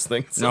chug this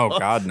thing. So. no,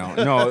 God, no.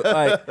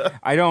 Like,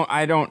 I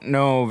don't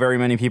know very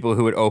many people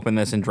who would open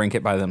this and drink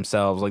it by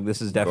themselves. Like,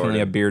 this is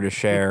definitely a beer to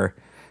share.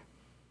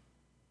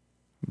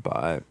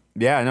 But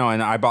yeah, no,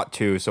 and I bought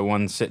two, so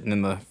one's sitting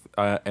in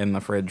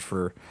the fridge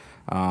for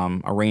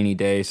a rainy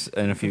day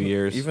in a few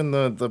years. Even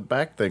the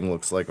back thing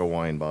looks like a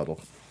wine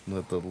bottle,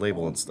 the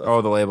label and stuff.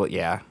 Oh, the label,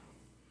 yeah.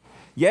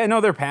 Yeah,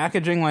 no, their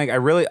packaging, like I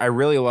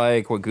really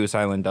like what Goose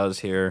Island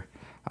does here.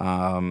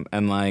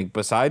 And like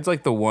besides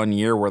like the 1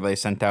 year where they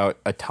sent out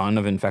a ton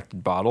of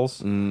infected bottles,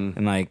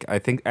 and like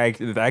I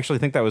actually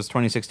think that was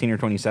 2016 or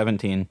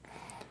 2017,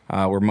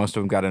 where most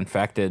of them got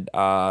infected.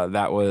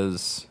 That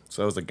was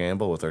So that was a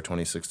gamble with our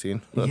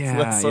 2016.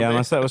 Unless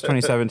that was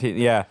 2017.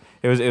 Yeah,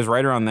 it was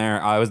right around there.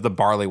 It was the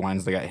barley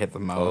wines that got hit the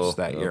most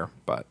that year.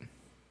 But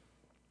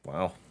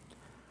wow,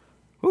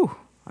 whew,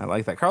 I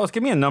like that. Carlos,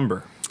 give me a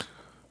number.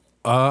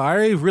 I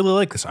really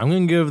like this. I'm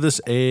going to give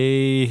this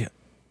a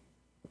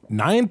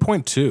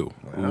 9.2.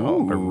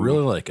 Wow. I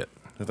really like it.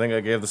 I think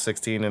I gave the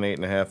 16 an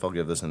 8.5. I'll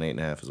give this an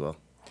 8.5 as well.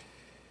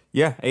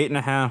 Yeah,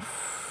 8.5.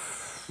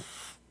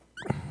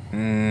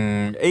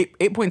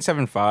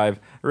 8.75. I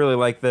really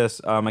like this.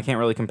 I can't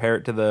really compare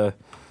it to the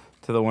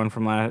one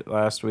from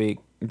last week.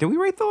 Did we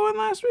rate the one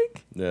last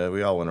week? Yeah,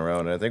 we all went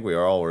around. I think we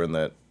all were in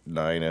that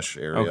 9-ish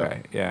area.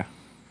 Okay, yeah.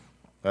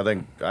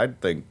 I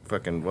think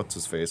fucking what's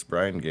his face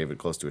Brian gave it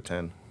close to a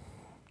 10.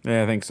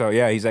 Yeah, I think so.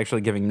 Yeah, he's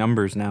actually giving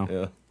numbers now.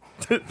 Yeah.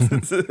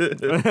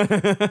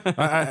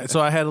 So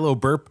I had a little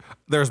burp.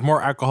 There's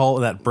more alcohol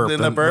in that burp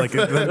In the burp?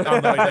 than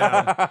on the way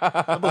down.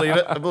 I believe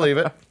it. I believe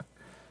it.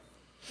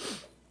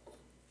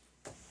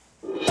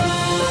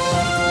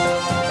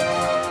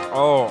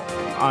 Oh,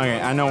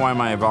 okay, I know why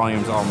my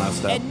volume's all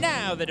messed up. And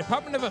now the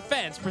Department of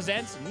Defense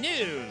presents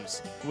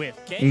news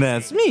with Casey.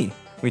 That's me.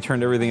 We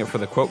turned everything up for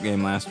the quote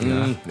game last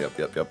week.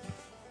 Yep.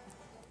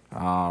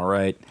 All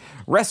right.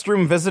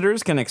 Restroom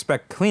visitors can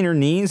expect cleaner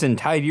knees and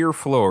tidier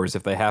floors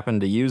if they happen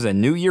to use a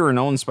new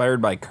urinal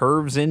inspired by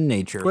curves in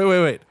nature.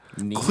 Wait.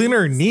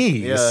 Cleaner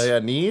knees. Yeah,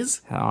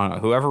 knees. I don't know.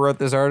 Whoever wrote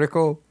this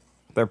article,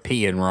 they're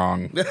peeing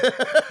wrong.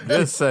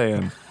 Just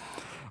saying.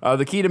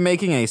 The key to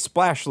making a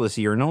splashless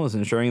urinal is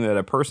ensuring that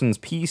a person's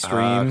pee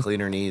stream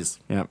Cleaner knees.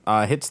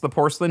 hits the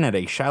porcelain at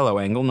a shallow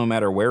angle no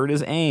matter where it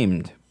is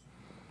aimed.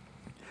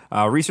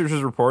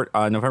 Researchers report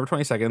November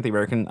 22nd, the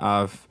American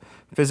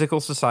Physical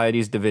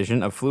Society's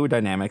Division of Fluid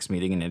Dynamics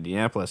meeting in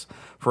Indianapolis.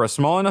 For a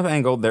small enough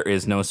angle, there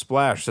is no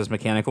splash, says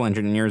mechanical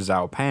engineer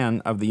Zhao Pan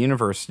of the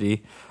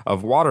University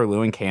of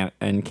Waterloo in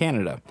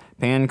Canada.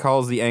 Pan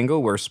calls the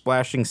angle where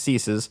splashing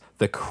ceases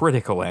the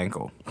critical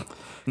angle.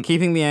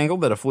 Keeping the angle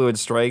that a fluid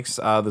strikes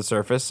the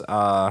surface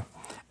at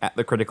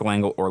the critical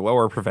angle or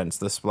lower prevents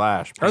the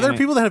splash. Are there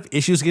people that have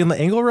issues getting the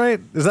angle right?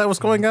 Is that what's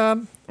going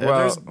on? Yeah,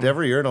 Well-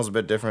 every urinal's a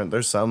bit different.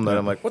 There's some that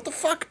I'm like, what the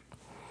fuck?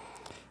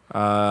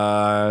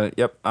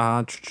 Yep.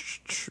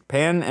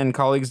 Pan and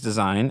colleagues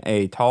design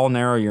a tall,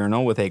 narrow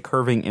urinal with a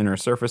curving inner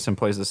surface and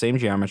employs the same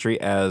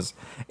geometry as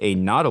a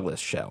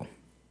nautilus shell.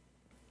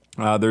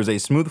 There's a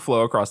smooth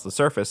flow across the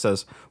surface,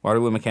 says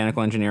Waterloo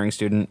mechanical engineering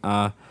student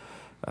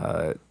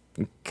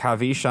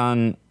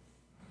Kavishan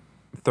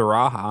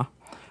Thuraha,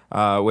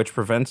 which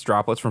prevents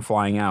droplets from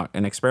flying out.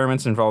 In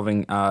experiments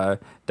involving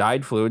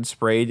dyed fluid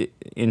sprayed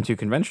into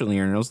conventional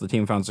urinals, the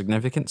team found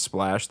significant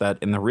splash that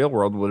in the real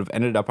world would have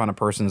ended up on a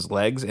person's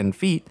legs and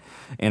feet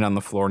and on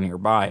the floor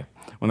nearby.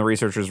 When the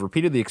researchers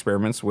repeated the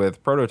experiments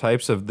with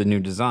prototypes of the new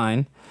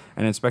design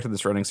and inspected the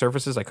surrounding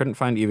surfaces, I couldn't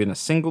find even a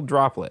single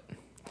droplet.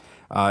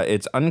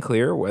 It's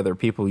unclear whether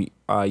people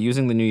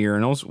using the new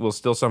urinals will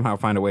still somehow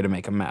find a way to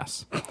make a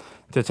mess.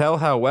 To tell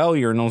how well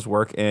urinals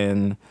work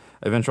in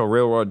eventual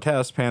real-world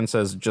tests, Pan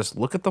says, just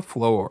look at the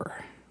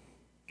floor.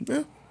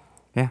 Yeah.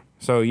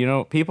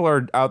 So, people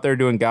are out there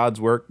doing God's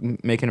work,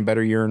 making a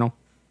better urinal.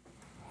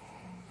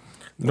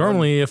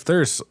 Normally, if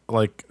there's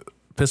like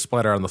piss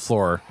splatter on the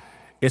floor,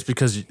 it's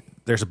because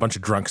there's a bunch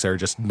of drunks that are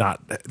just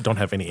don't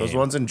have any Those aim.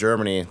 ones in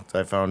Germany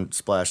I found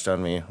splashed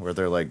on me where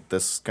they're like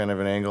this kind of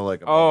an angle,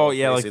 like a Oh, ball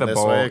yeah, like facing the this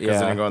bowl, way, 'cause yeah.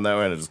 then you're going that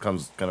way and it just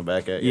comes kind of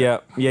back at you. Yeah.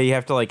 You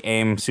have to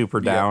aim super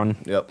down.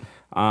 Yep.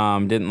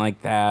 Didn't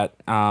like that.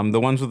 The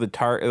ones with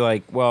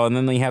the and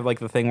then they have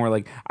the thing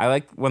where I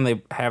like when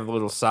they have the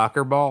little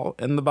soccer ball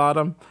in the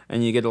bottom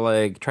and you get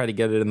to try to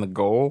get it in the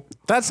goal.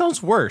 That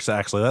sounds worse,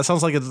 actually. That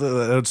sounds like it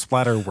would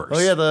splatter worse. Oh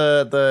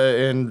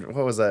yeah, in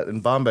what was that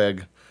in Bombay?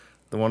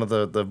 The one of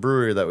the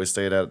brewery that we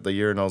stayed at, the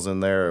urinals in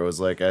there, it was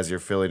as you're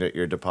filling it,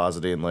 you're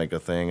depositing a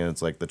thing, and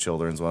it's the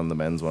children's one, the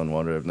men's one,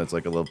 and it's a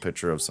little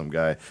picture of some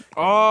guy.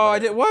 Oh, I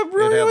did. What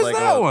brewery had, was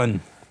that one?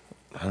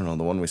 I don't know,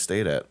 the one we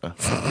stayed at. that's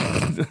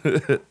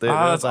It's a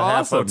half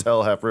awesome.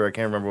 hotel, half brewery. I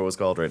can't remember what it was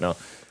called right now.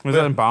 Was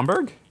that in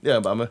Bamberg? Yeah,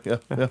 Bombay. Yeah.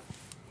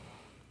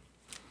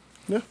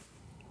 Yeah.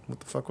 What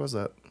the fuck was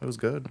that? It was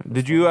good.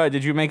 Did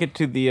you make it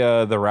to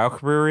the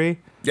Rauch brewery?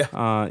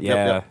 Yeah.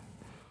 Yeah.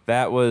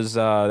 That was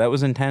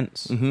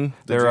intense. Mm-hmm.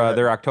 Their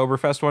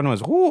Oktoberfest one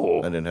was whoo.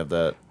 I didn't have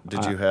that.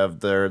 Did you have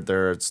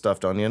their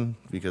stuffed onion?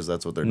 Because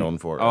that's what they're known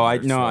for. Oh, I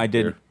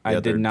Their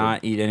did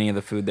not eat any of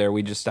the food there.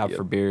 We just stopped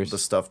for beers. The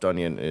stuffed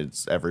onion,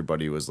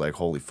 everybody was like,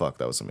 "Holy fuck,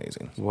 that was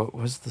amazing." What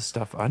was the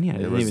stuffed onion? I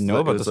didn't was even know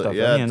about the stuffed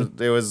onion.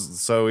 It was,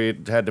 so we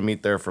had to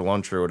meet there for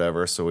lunch or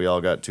whatever. So we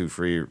all got 2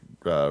 free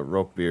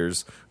Roche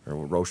beers or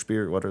Roche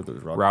beer. What are the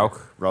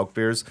Rauch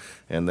beers?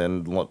 And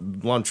then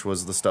lunch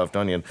was the stuffed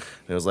onion.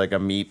 It was like a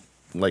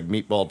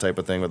meatball type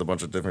of thing with a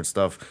bunch of different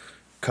stuff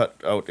cut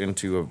out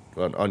into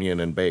an onion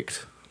and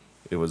baked.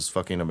 It was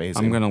fucking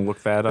amazing. I'm gonna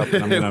look that up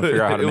and I'm gonna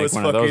figure out how to make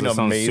one of those. It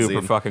sounds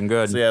super fucking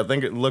good. So yeah,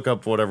 look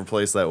up whatever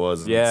place that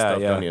was.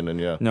 Stuffed onion and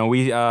yeah. No,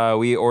 we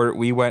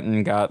went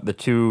and got the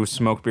 2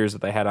 smoked beers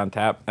that they had on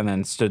tap and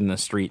then stood in the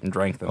street and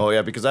drank them. Oh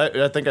yeah, because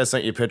I think I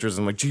sent you pictures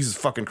and I'm like, Jesus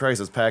fucking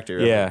Christ, it's packed here.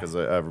 Yeah, because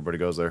everybody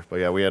goes there.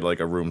 But yeah, we had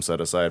a room set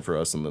aside for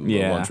us, and then the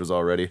Yeah. lunch was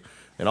all ready.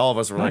 And all of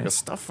us were like, a Nice.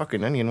 stuffed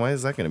fucking onion. Why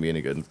is that going to be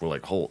any good? And we're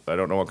like, I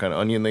don't know what kind of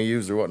onion they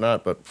used or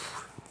whatnot, but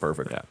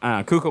perfect.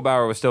 Yeah,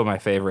 Kugelbauer was still my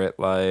favorite.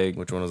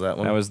 Which one was that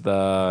one? That was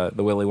the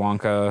Willy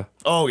Wonka.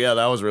 Oh yeah,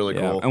 that was really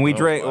Yeah. cool. And we Oh,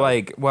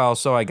 drank wow.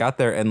 so I got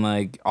there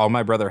and all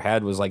my brother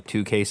had was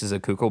 2 cases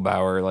of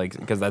Kugelbauer,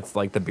 because that's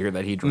the beer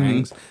that he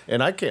drinks.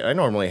 And I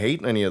normally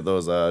hate any of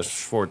those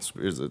Schwartz,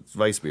 is it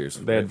Weiss beers?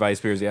 They had Weiss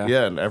beers, yeah.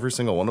 Yeah, and every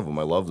single one of them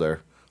I love there.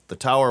 The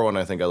Tower one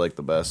I think I like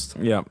the best.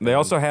 Yeah. They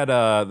also had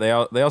they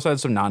also had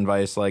some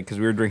non-Weiss, because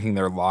we were drinking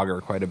their lager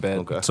quite a bit.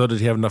 Okay. So did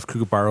he have enough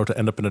kookaburra to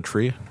end up in a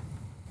tree?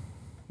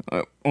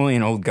 Only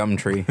an old gum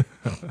tree.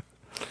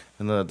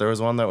 And there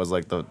was one that was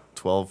the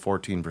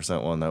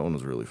 12-14% one. That one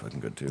was really fucking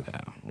good too. Yeah.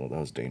 Well, that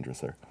was dangerous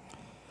there.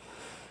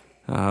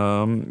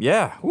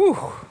 Yeah. Whew.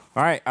 All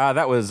right.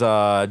 That was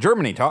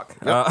Germany talk.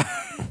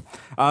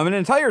 An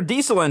entire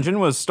diesel engine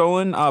was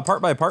stolen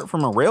part by part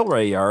from a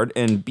railway yard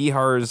in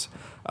Bihar's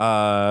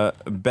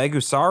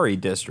Begusari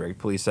district,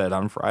 police said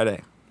on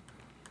Friday.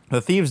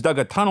 The thieves dug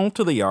a tunnel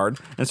to the yard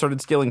and started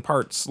stealing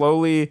parts,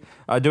 slowly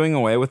doing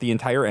away with the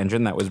entire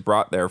engine that was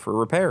brought there for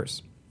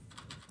repairs.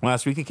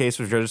 Last week, a case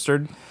was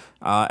registered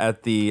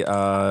at the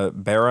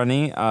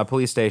Barani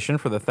police station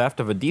for the theft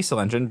of a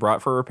diesel engine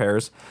brought for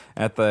repairs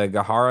at the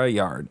Gahara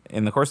yard.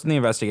 In the course of the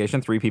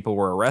investigation, 3 people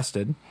were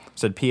arrested,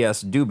 said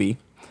P.S. Doobie,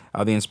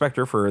 the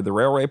inspector for the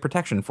Railway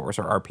Protection Force,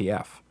 or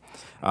RPF.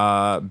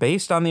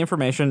 Based on the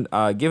information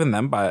given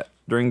them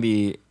during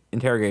the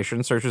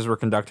interrogation, searches were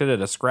conducted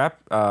at a scrap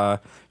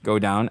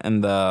go-down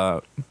in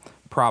the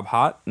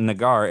Prabhat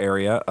Nagar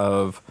area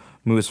of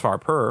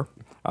Muzaffarpur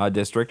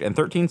district, and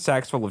 13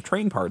 sacks full of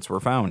train parts were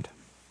found.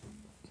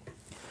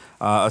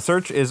 A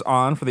search is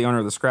on for the owner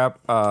of the scrap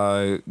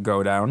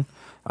go-down.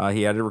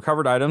 He added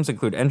recovered items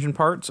include engine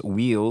parts,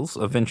 wheels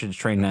of vintage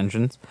train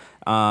engines,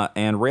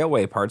 and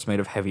railway parts made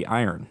of heavy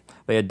iron.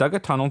 They had dug a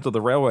tunnel to the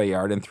railway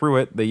yard, and through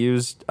it they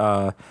used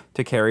to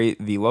carry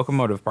the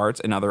locomotive parts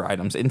and other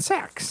items in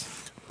sacks.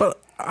 But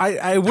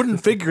I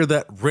wouldn't figure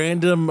that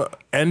random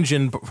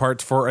engine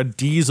parts for a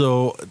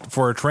diesel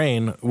for a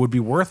train would be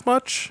worth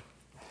much.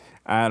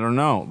 I don't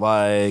know.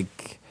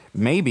 Like,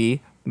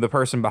 maybe the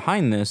person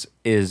behind this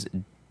is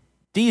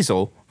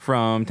Diesel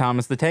from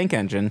Thomas the Tank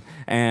Engine,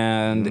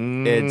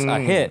 and it's a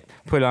hit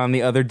put on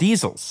the other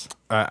Diesels.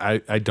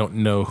 I don't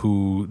know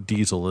who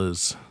Diesel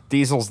is.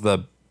 Diesel's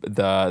the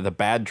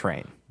bad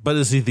train. But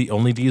is he the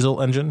only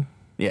diesel engine?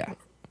 Yeah.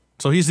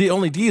 So he's the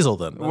only diesel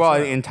then? Well,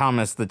 in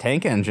Thomas the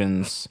Tank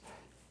Engine's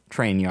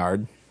train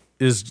yard.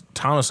 Is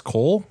Thomas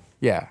Cole?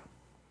 Yeah.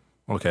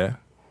 Okay.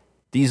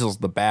 Diesel's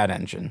the bad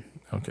engine.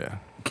 Okay.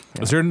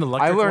 Yeah. Is there an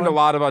electric I learned one? a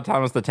lot about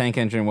Thomas the Tank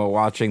Engine while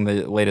watching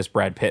the latest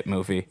Brad Pitt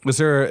movie. Is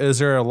there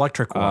an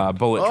electric one?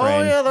 Bullet Train.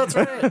 Oh, yeah, that's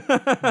right.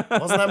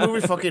 Wasn't that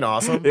movie fucking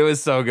awesome? It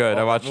was so good.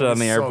 I watched it on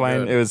the so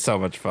airplane. good. It was so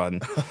much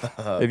fun.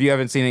 If you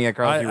haven't seen it yet,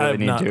 Carlos, you really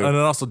need to. And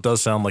it also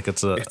does sound like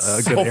it's a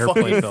so good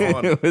airplane fucking film.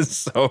 fun. It was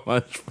so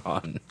much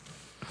fun.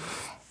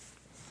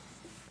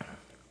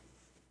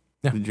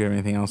 Yeah. Did you have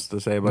anything else to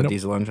say about Nope.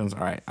 diesel engines?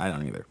 All right, I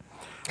don't either.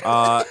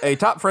 A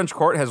top French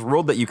court has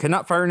ruled that you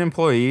cannot fire an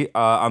employee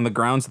on the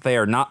grounds that they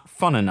are not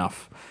fun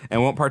enough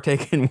and won't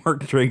partake in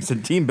work drinks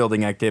and team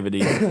building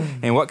activities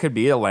in what could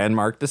be a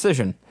landmark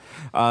decision.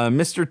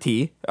 Mr.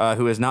 T,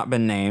 who has not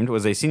been named,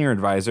 was a senior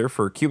advisor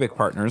for Cubic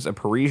Partners, a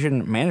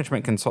Parisian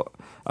management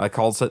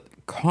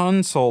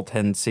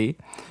consultancy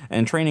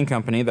and training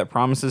company that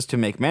promises to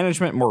make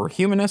management more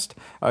humanist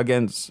while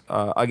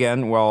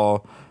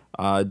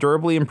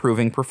durably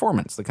improving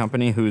performance. The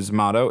company, whose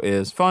motto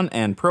is fun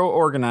and pro,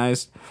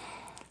 organized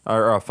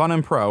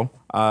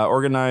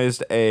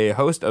a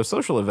host of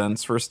social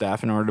events for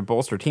staff in order to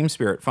bolster team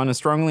spirit. Fun is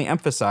strongly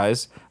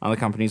emphasized on the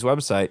company's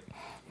website.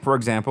 For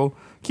example,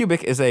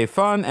 Cubic is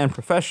fun and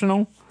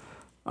professional.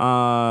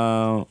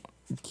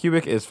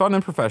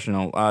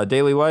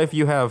 Daily life,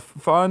 you have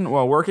fun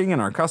while working, and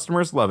our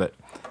customers love it.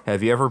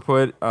 Have you ever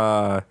put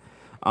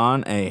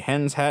on a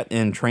hen's hat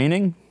in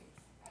training?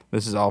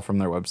 This is all from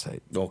their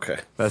website. Okay.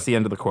 That's the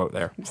end of the quote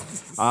there.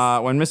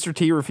 When Mr.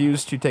 T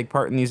refused to take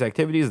part in these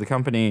activities, the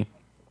company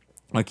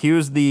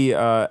accused the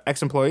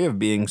ex-employee of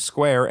being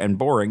square and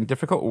boring,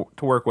 difficult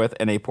to work with,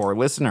 and a poor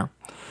listener.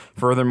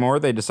 Furthermore,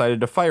 they decided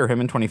to fire him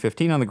in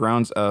 2015 on the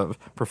grounds of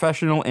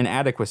professional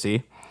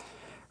inadequacy,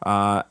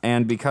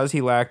 and because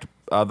he lacked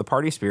the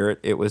party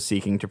spirit it was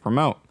seeking to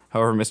promote.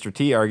 However, Mr.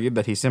 T argued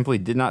that he simply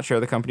did not share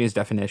the company's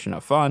definition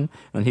of fun,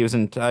 and he was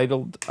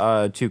entitled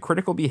to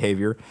critical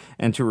behavior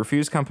and to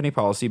refuse company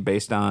policy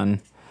based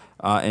on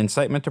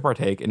incitement to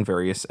partake in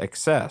various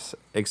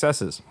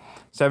excesses.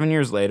 7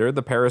 years later,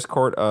 the Paris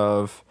Court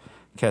of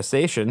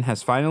Cassation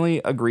has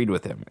finally agreed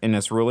with him. In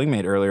its ruling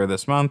made earlier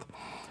this month,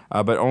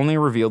 but only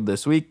revealed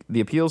this week,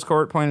 the appeals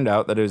court pointed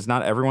out that it is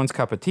not everyone's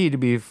cup of tea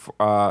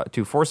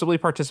to forcibly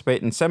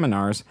participate in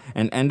seminars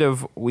and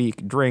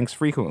end-of-week drinks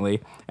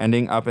frequently,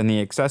 ending up in the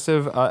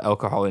excessive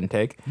alcohol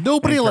intake.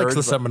 Nobody likes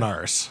the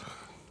seminars.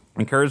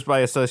 Encouraged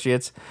by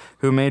associates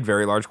who made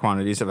very large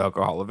quantities of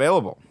alcohol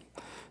available.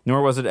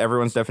 Nor was it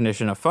everyone's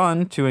definition of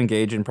fun to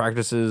engage in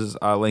practices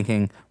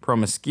linking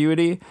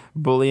promiscuity,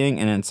 bullying,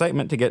 and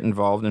incitement to get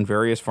involved in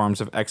various forms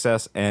of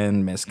excess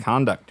and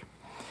misconduct.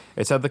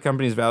 It said the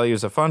company's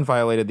values of fun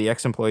violated the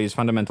ex-employee's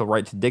fundamental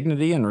right to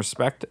dignity and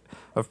respect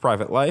of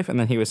private life, and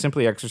that he was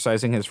simply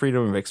exercising his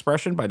freedom of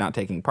expression by not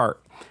taking part.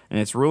 In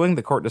its ruling,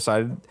 the court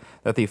decided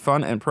that the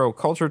fun and pro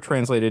culture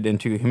translated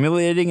into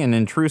humiliating and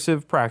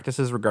intrusive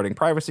practices regarding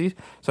privacy,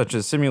 such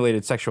as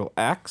simulated sexual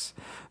acts,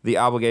 the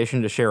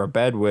obligation to share a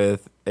bed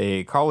with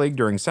a colleague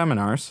during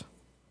seminars,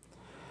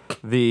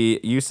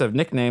 the use of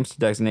nicknames to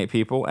designate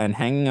people, and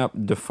hanging up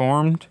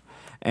deformed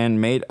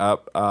and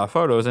made-up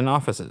photos in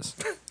offices.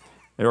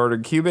 It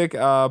ordered Cubic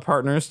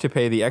Partners to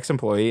pay the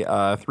ex-employee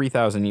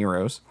 3,000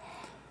 euros.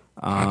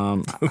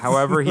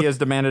 However, he has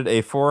demanded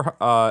a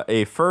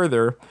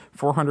further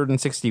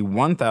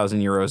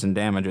 461,000 euros in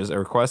damages, a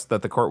request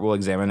that the court will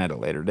examine at a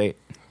later date.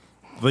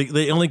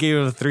 They only gave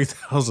him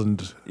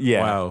 3,000.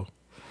 Yeah. Wow.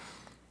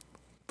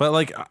 But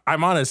like,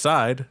 I'm on his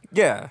side.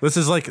 Yeah. This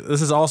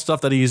is all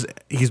stuff that he's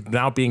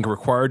now being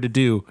required to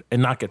do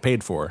and not get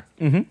paid for.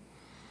 Mm-hmm.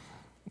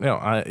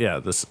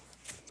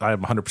 I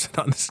am 100%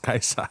 on this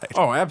guy's side.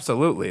 Oh,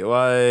 absolutely.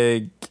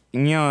 Like,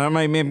 that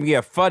might maybe be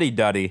a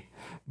fuddy-duddy,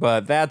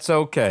 but that's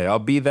okay. I'll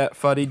be that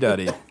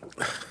fuddy-duddy.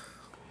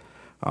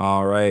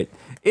 All right.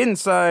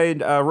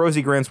 Inside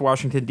Rosie Grant's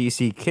Washington,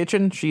 D.C.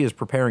 kitchen, she is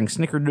preparing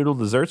snickerdoodle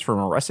desserts from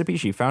a recipe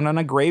she found on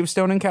a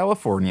gravestone in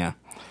California.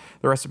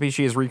 The recipe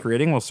she is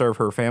recreating will serve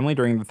her family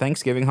during the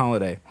Thanksgiving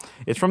holiday.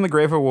 It's from the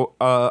grave of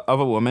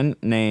a woman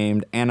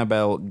named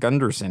Annabelle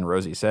Gunderson,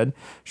 Rosie said.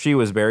 She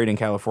was buried in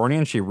California,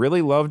 and she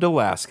really loved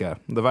Alaska.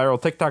 The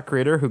viral TikTok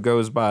creator, who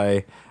goes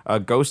by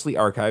Ghostly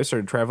Archive,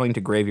 started traveling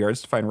to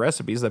graveyards to find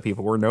recipes that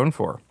people were known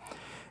for.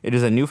 It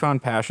is a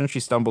newfound passion she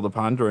stumbled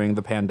upon during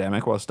the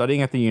pandemic while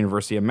studying at the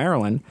University of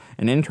Maryland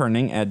and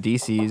interning at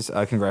D.C.'s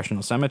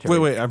Congressional Cemetery.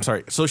 Wait, I'm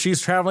sorry. So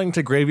she's traveling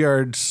to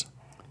graveyards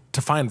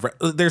to find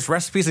there's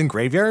recipes in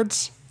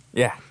graveyards?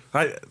 Yeah.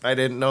 I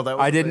didn't know that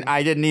was I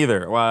didn't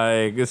either.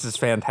 Like, this is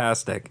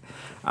fantastic.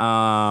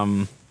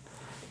 At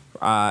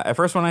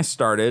first when I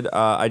started,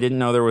 I didn't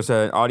know there was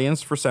an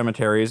audience for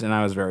cemeteries, and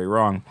I was very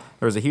wrong.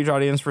 There was a huge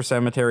audience for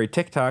cemetery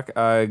TikTok,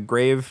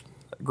 grave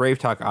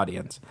talk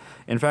audience.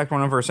 In fact,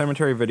 one of her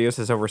cemetery videos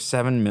has over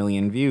 7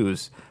 million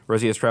views.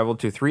 Rosie has traveled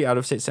to 3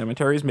 out-of-state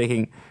cemeteries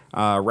making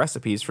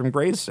recipes from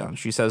gravestones.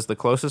 She says the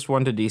closest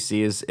one to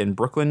D.C. is in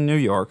Brooklyn, New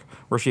York,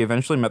 where she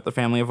eventually met the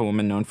family of a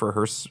woman known for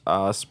her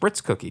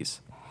spritz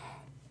cookies.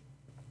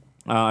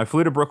 I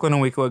flew to Brooklyn a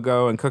week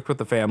ago and cooked with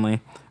the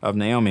family of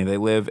Naomi. They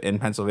live in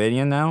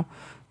Pennsylvania now,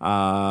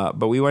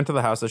 but we went to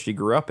the house that she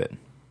grew up in.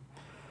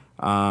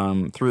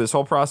 Through this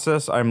whole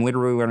process, I'm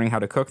literally learning how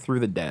to cook through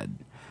the dead.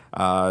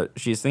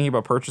 She's thinking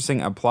about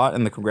purchasing a plot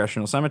in the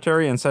Congressional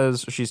Cemetery and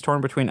says she's torn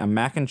between a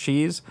mac and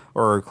cheese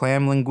or a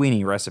clam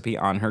linguine recipe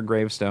on her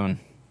gravestone.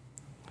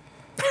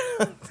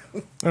 I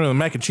don't know, the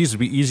mac and cheese would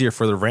be easier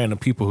for the random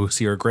people who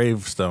see her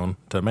gravestone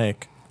to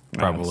make,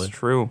 probably. That's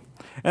true.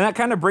 And that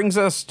kind of brings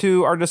us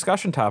to our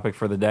discussion topic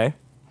for the day.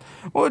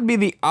 What would be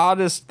the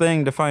oddest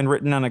thing to find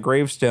written on a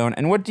gravestone,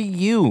 and what do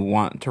you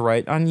want to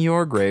write on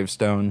your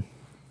gravestone?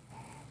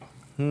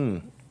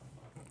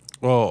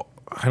 Well,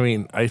 I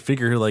mean, I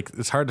figure like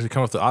it's hard to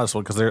come up with the oddest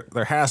one because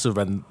there has to have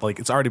been like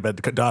it's already been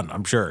done.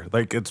 I'm sure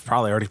like it's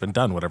probably already been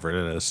done, whatever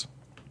it is.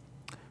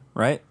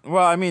 Right.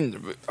 Well, I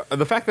mean,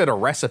 the fact that a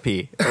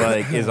recipe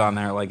like is on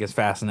there like is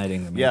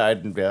fascinating to me. Yeah, I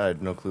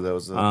had no clue that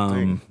was a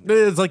thing.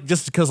 It's like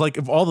just because like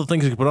of all the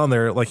things you can put on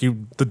there, like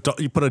you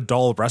put a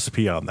dull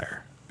recipe on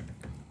there.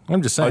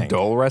 I'm just saying A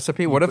dull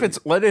recipe. What if it's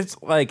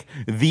like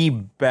the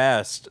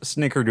best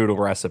snickerdoodle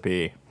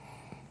recipe?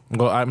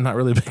 Well, I'm not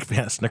really a big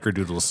fan of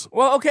snickerdoodles.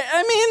 Well, okay.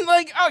 I mean,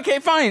 like, okay,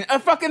 fine. A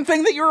fucking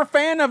thing that you're a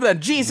fan of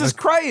then. Jesus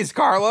Christ,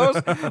 Carlos.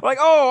 Like,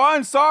 oh,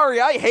 I'm sorry.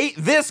 I hate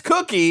this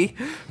cookie.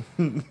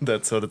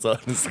 That's what it's on.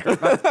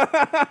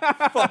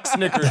 Fuck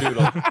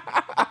snickerdoodle.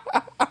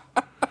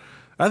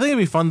 I think it'd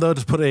be fun though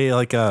to put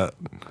a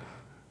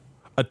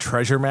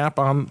treasure map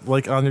on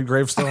your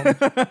gravestone.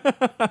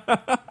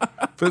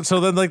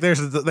 So then like they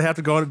have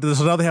to go on.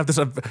 So now they have this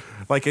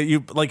you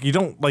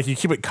don't like you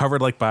keep it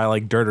covered like by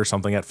like dirt or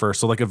something at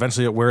first. So like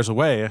eventually it wears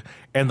away,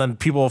 and then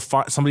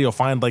somebody will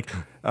find like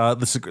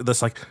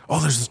this like, oh,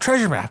 there's this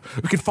treasure map.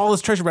 We can follow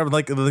this treasure map,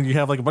 and then you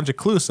have like a bunch of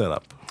clues set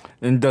up.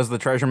 And does the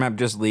treasure map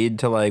just lead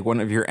to like one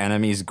of your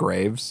enemy's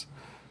graves?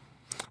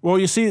 Well,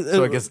 you see,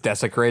 So it gets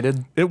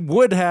desecrated. It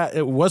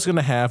was going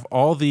to have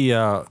all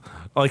the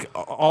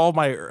all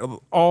my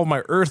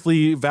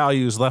earthly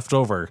values left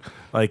over,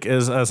 like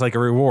as like a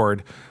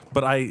reward.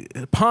 But I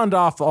pawned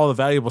off all the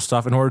valuable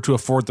stuff in order to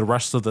afford the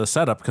rest of the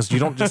setup, because you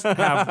don't just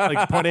have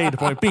like point A to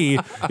point B. You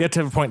have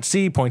to have point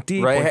C, point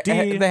D, Right. point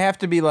D. They have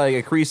to be like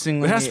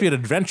increasingly. It has to be an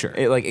adventure.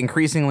 Like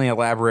increasingly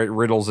elaborate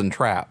riddles and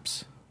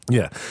traps.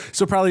 Yeah.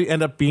 So probably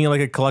end up being like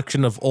a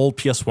collection of old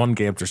PS1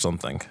 games or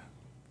something.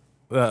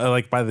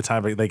 Like by the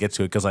time they get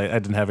to it, because I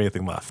didn't have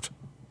anything left.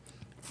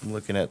 I'm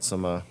looking at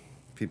some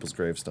people's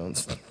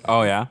gravestones.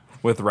 Oh yeah,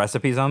 with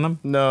recipes on them.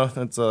 No,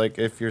 that's like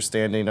if you're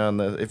standing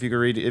on if you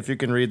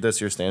can read this,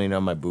 you're standing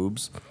on my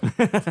boobs.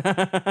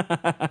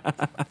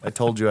 I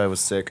told you I was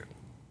sick.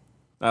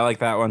 I like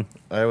that one.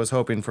 I was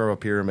hoping for a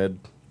pyramid.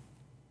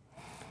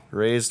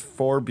 Raised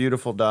 4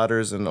 beautiful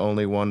daughters and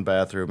only 1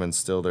 bathroom, and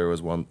still there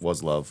was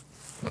love.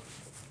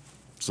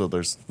 So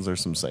there's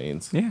some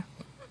sayings. Yeah.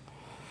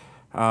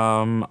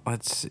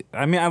 Let's see.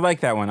 I mean, I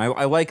like that one.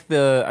 I like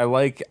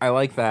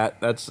that.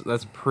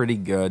 That's pretty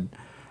good.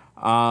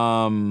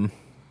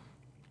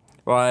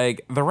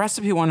 Like the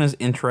recipe one is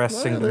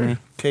interesting to me.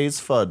 Kay's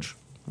fudge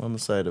on the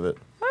side of it.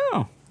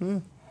 Oh.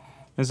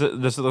 Does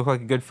it look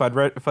like a good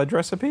fudge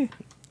recipe?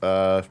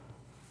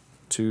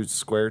 2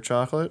 square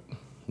chocolate,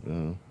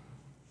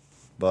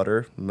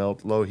 butter,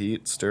 melt low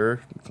heat,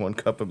 stir, 1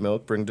 cup of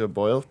milk, bring to a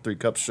boil, 3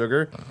 cups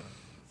sugar,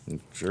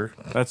 Sure.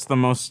 That's the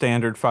most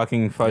standard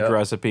fucking fudge Yep.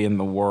 recipe in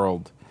the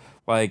world.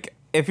 Like,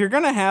 if you're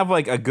gonna have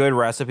like a good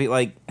recipe,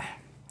 like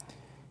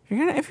if you're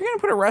gonna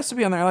put a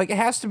recipe on there, like it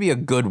has to be a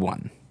good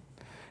one.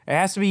 It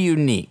has to be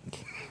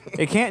unique.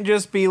 It can't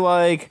just be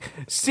like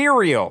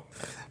cereal.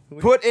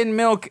 Put in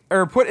milk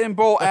or put in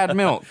bowl, add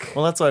milk.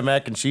 Well, that's why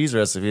mac and cheese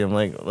recipe. I'm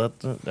like,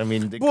 I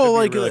mean, it Well,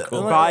 could be like, really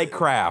cool. By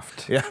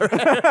Kraft. Yeah.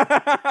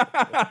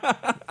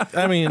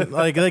 I mean,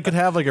 like they could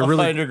have like a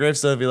really, Find your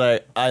grapes and be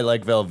like, I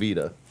like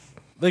Velveeta.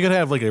 they could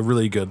have like a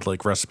really good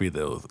like recipe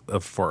though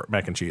for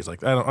mac and cheese.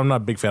 Like I'm not a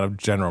big fan of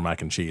general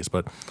mac and cheese,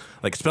 but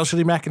like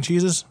specialty mac and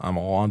cheeses, I'm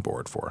all on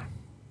board for.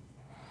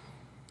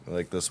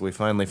 Like this, we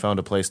finally found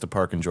a place to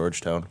park in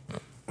Georgetown.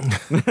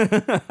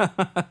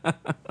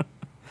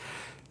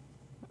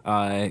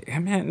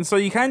 Man, so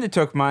you kind of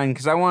took mine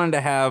because I wanted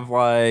to have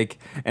like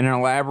an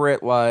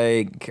elaborate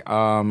like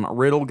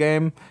riddle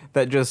game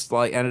that just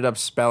like ended up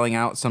spelling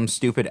out some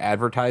stupid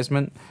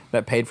advertisement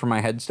that paid for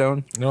my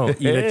headstone. No,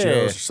 eat at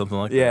Joe's or something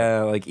like that.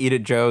 Yeah, like Eat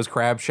at Joe's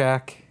Crab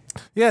Shack.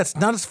 Yeah, it's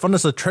not as fun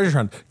as a treasure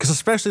hunt because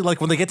especially like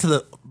when they get to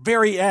the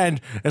very end,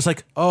 it's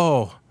like,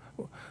 oh,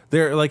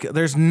 they're like,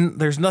 there's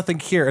nothing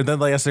here, and then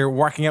like as they're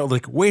walking out,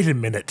 like, wait a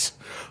minute,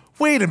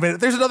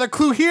 there's another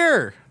clue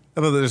here,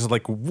 and then there's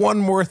like one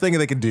more thing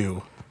they can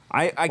do.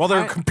 While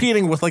they're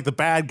competing with like the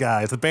bad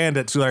guys, the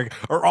bandits who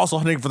are also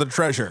hunting for the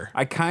treasure.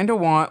 I kind of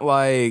want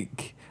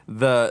like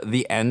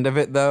the end of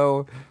it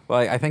though.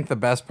 Like I think the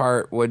best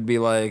part would be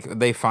like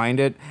they find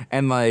it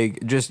and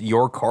like just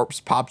your corpse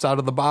pops out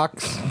of the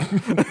box.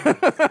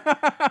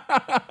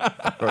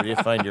 Or you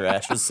find your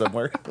ashes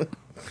somewhere.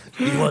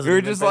 He wasn't You're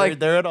even just buried like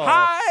there at all.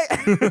 Hi.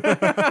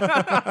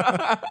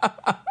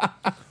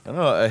 I don't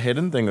know, a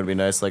hidden thing would be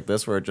nice like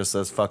this where it just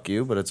says fuck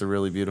you, but it's a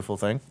really beautiful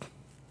thing.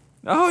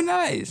 Oh,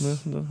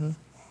 nice.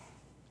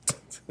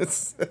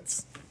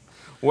 It's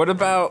What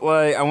about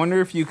like? I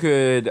wonder if you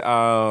could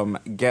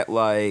get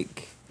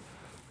like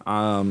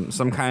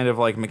some kind of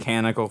like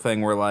mechanical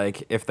thing where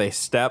like if they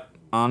step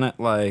on it,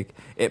 like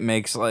it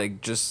makes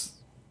like just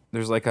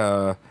there's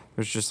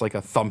just like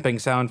a thumping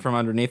sound from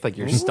underneath, like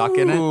you're stuck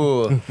in it.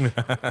 Ooh.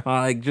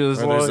 Like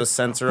just Or there's a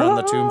sensor on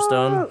the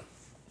tombstone.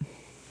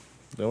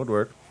 That would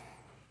work.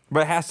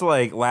 but it has to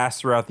like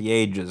last throughout the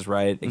ages,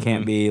 right? It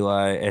can't be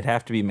like it'd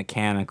have to be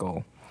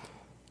mechanical.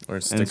 Or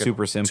stick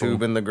super a simple.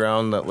 tube in the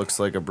ground that looks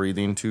like a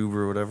breathing tube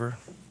or whatever.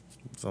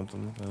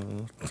 Something. I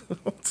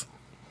don't know.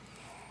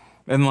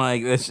 And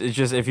like it's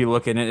just if you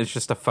look in it, it's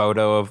just a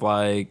photo of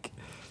like,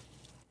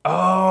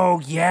 oh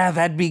yeah,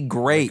 that'd be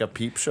great. Like a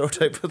peep show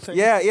type of thing.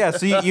 Yeah.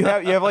 So you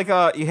have like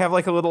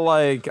a little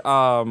like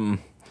so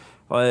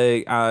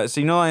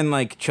you know in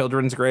like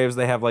children's graves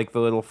they have like the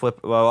little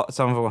flip. Well,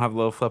 some of them have a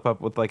little flip up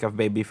with like a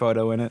baby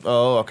photo in it.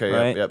 Oh, okay.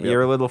 Right. Yep.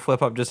 Your little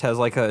flip up just has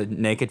like a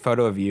naked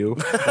photo of you.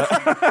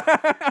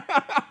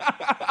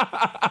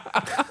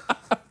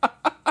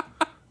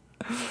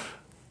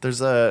 There's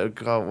I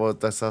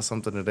saw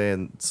something today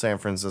in San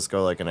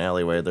Francisco, like an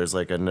alleyway. There's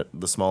like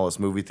the smallest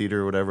movie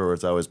theater or whatever, where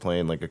it's always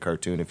playing like a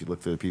cartoon. If you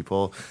look through the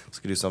peephole, so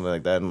you could do something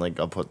like that, and like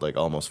I'll put like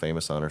Almost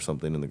Famous on or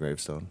something in the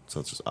gravestone, so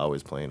it's just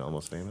always playing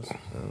Almost Famous. I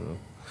don't know.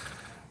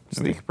 I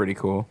think pretty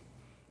cool.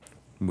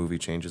 Movie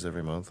changes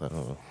every month. I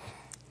don't know.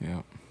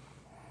 Yeah.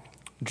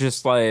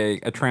 Just like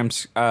a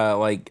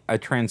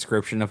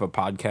transcription of a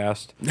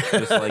podcast,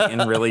 just like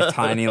in really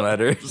tiny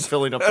letters. Just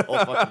filling up the whole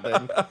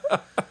fucking thing.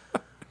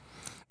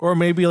 Or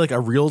maybe like a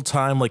real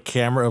time like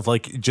camera of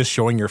like just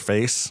showing your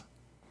face,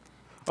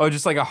 Oh,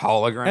 just like a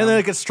hologram. and then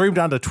it gets streamed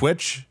onto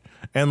Twitch,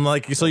 and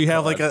like so you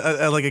have like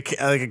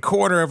a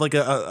corner of like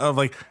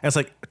and it's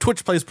like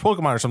Twitch plays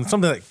Pokemon or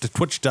something like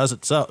Twitch does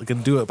itself, it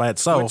can do it by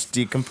itself, Which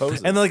decomposes.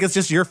 and then like it's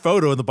just your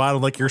photo in the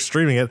bottom, like you're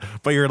streaming it,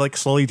 but you're like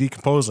slowly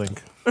decomposing.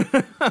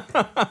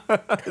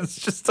 It's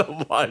just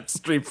a live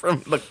stream from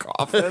the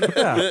coffin.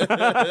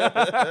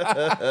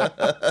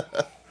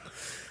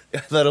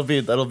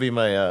 That'll be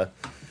my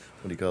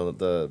what do you call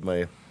it?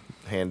 My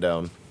hand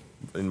down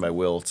in my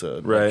will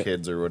to my Right.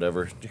 kids or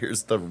whatever.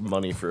 Here's the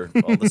money for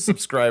all the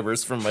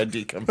subscribers from my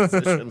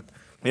decomposition.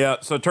 Yeah,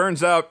 so it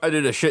turns out I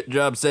did a shit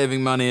job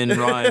saving money in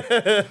life.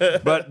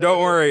 But don't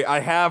worry,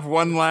 I have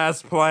one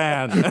last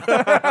plan.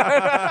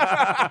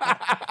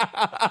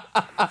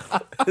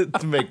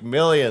 To make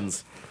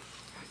millions.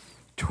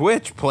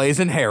 Twitch plays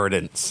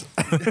Inheritance.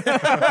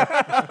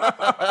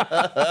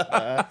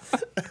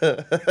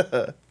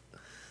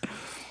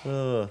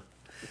 I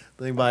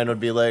think mine would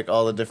be like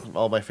all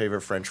my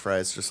favorite French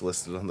fries just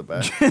listed on the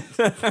back.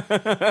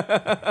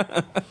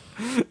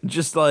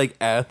 Just like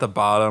at the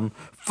bottom.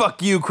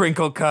 Fuck you,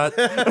 Crinkle Cut.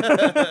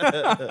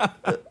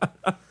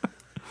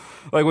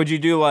 Like, would you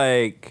do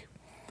like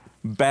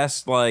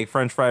best like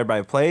French fry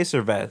by place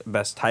or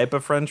best type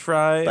of French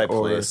fry? By or-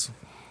 place.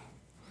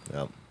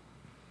 Yep.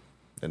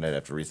 And I'd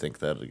have to rethink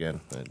that again.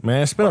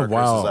 Man, it's been a Parker's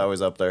while. is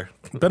always up there.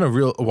 It's been a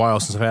real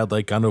while since I've had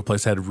like gone to a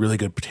place that had really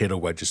good potato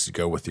wedges to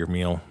go with your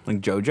meal.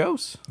 Like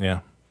JoJo's? Yeah.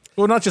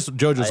 Well, not just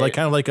JoJo's, like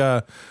kind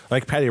of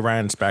like Patty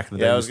Ryan's back in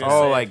the day. Yeah, I was gonna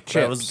Oh, say, like That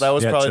chips.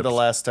 was Yeah, probably chips. the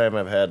last time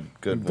I've had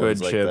good Good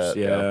ones like chips, that.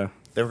 yeah.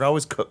 They were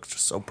always cooked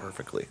just so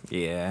perfectly.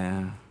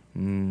 Yeah.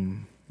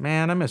 Man,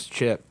 I miss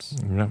chips.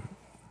 Yeah.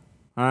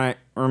 All right,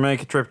 we're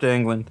making a trip to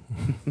England.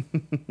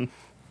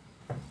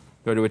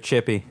 Go to a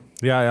chippy.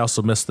 Yeah, I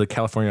also missed the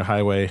California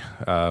Highway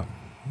a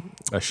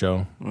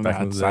show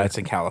back in the day. It's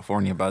in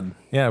California, bud.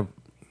 Yeah.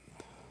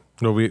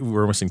 No, we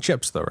were missing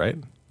chips though, right?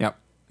 Yep.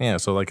 Yeah,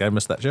 so like I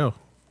missed that show.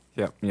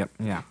 Yep.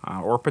 Yeah.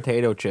 Or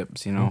potato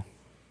chips, you know.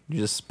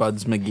 Just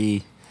Spuds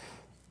McGee.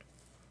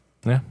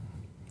 Yeah.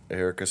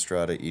 Eric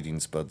Estrada eating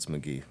Spuds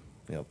McGee.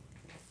 Yep.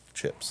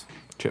 Chips.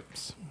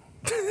 Chips.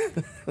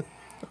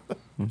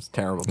 It's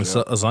terrible.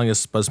 As long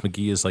as Buzz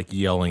McGee is like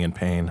yelling in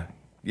pain.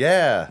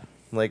 Yeah.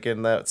 Like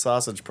in that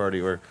sausage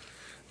party where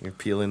you're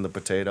peeling the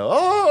potato.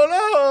 Oh,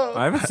 no!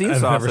 I haven't seen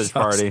I've never Sausage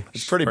saw Party.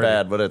 It's pretty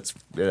bad, but it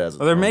has.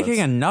 Well, they're making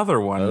another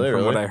one, Are they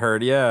from what really? I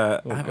heard.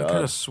 Yeah. I God.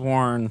 could have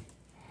sworn.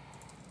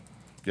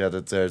 Yeah,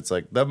 that's there. It's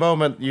like the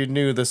moment you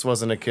knew this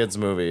wasn't a kid's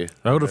movie.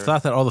 I would have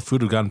thought that all the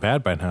food would have gone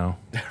bad by now.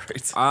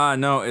 Right.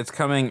 No, it's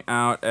coming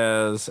out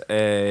as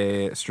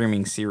a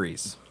streaming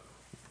series.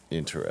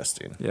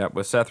 Interesting. Yeah,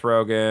 with Seth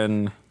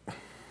Rogen,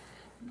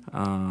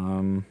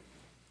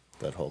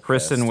 That whole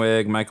Kristen cast.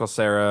 Wiig, Michael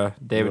Cera,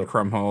 David Yep.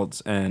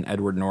 Krumholtz, and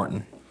Edward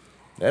Norton.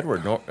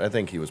 Edward Norton. I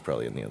think he was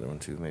probably in the other one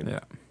too. Maybe.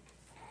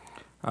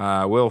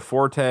 Yeah. Will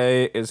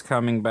Forte is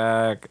coming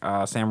back.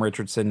 Sam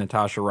Richardson,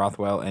 Natasha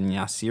Rothwell, and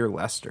Yasir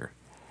Lester.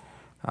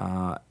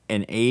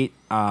 An eight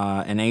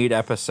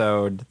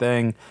episode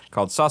thing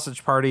called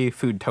Sausage Party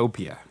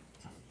Foodtopia.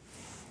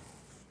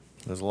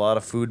 There's a lot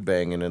of food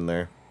banging in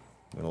there,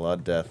 and a lot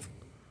of death.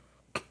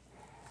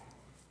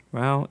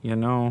 Well, you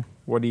know,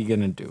 what are you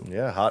gonna do?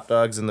 Yeah, hot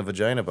dogs and the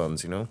vagina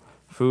buns. You know.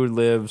 Food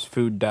lives,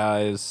 food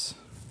dies.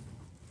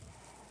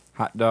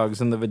 Hot dogs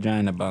and the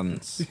vagina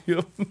buns.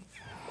 Yep.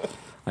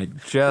 I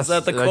just Is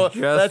that the quote?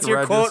 That's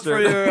your quote for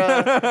registered-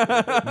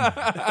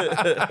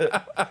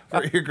 your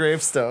for your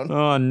gravestone.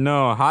 Oh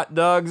no, hot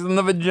dogs and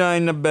the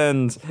vagina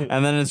bends,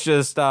 and then it's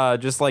just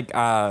like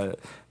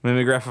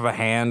mimeograph of a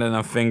hand and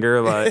a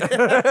finger, like.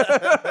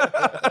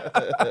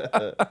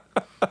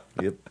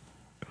 Yep.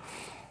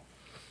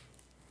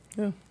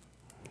 Yeah.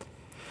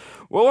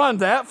 Well, on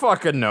that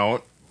fucking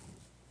note,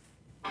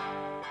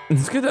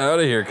 let's get out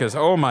of here, because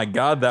oh my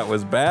god, that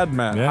was bad,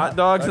 man. Yeah. Hot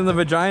dogs and the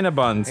vagina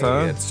buns,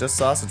 huh? Hey, it's just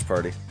sausage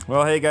party.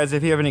 Well, hey guys,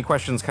 if you have any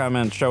questions,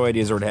 comments, show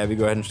ideas, or what have you,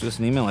 go ahead and shoot us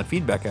an email at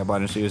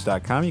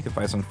feedback@blindninjastudios.com. You can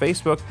find us on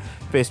Facebook,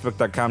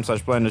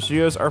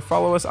 facebook.com/blindninjastudios, or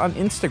follow us on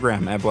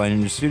Instagram at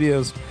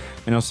blindninjastudios.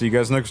 And I'll see you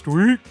guys next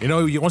week. You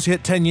know, once you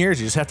hit 10 years,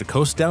 you just have to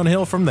coast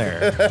downhill from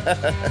there.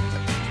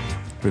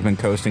 We've been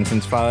coasting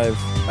since 5.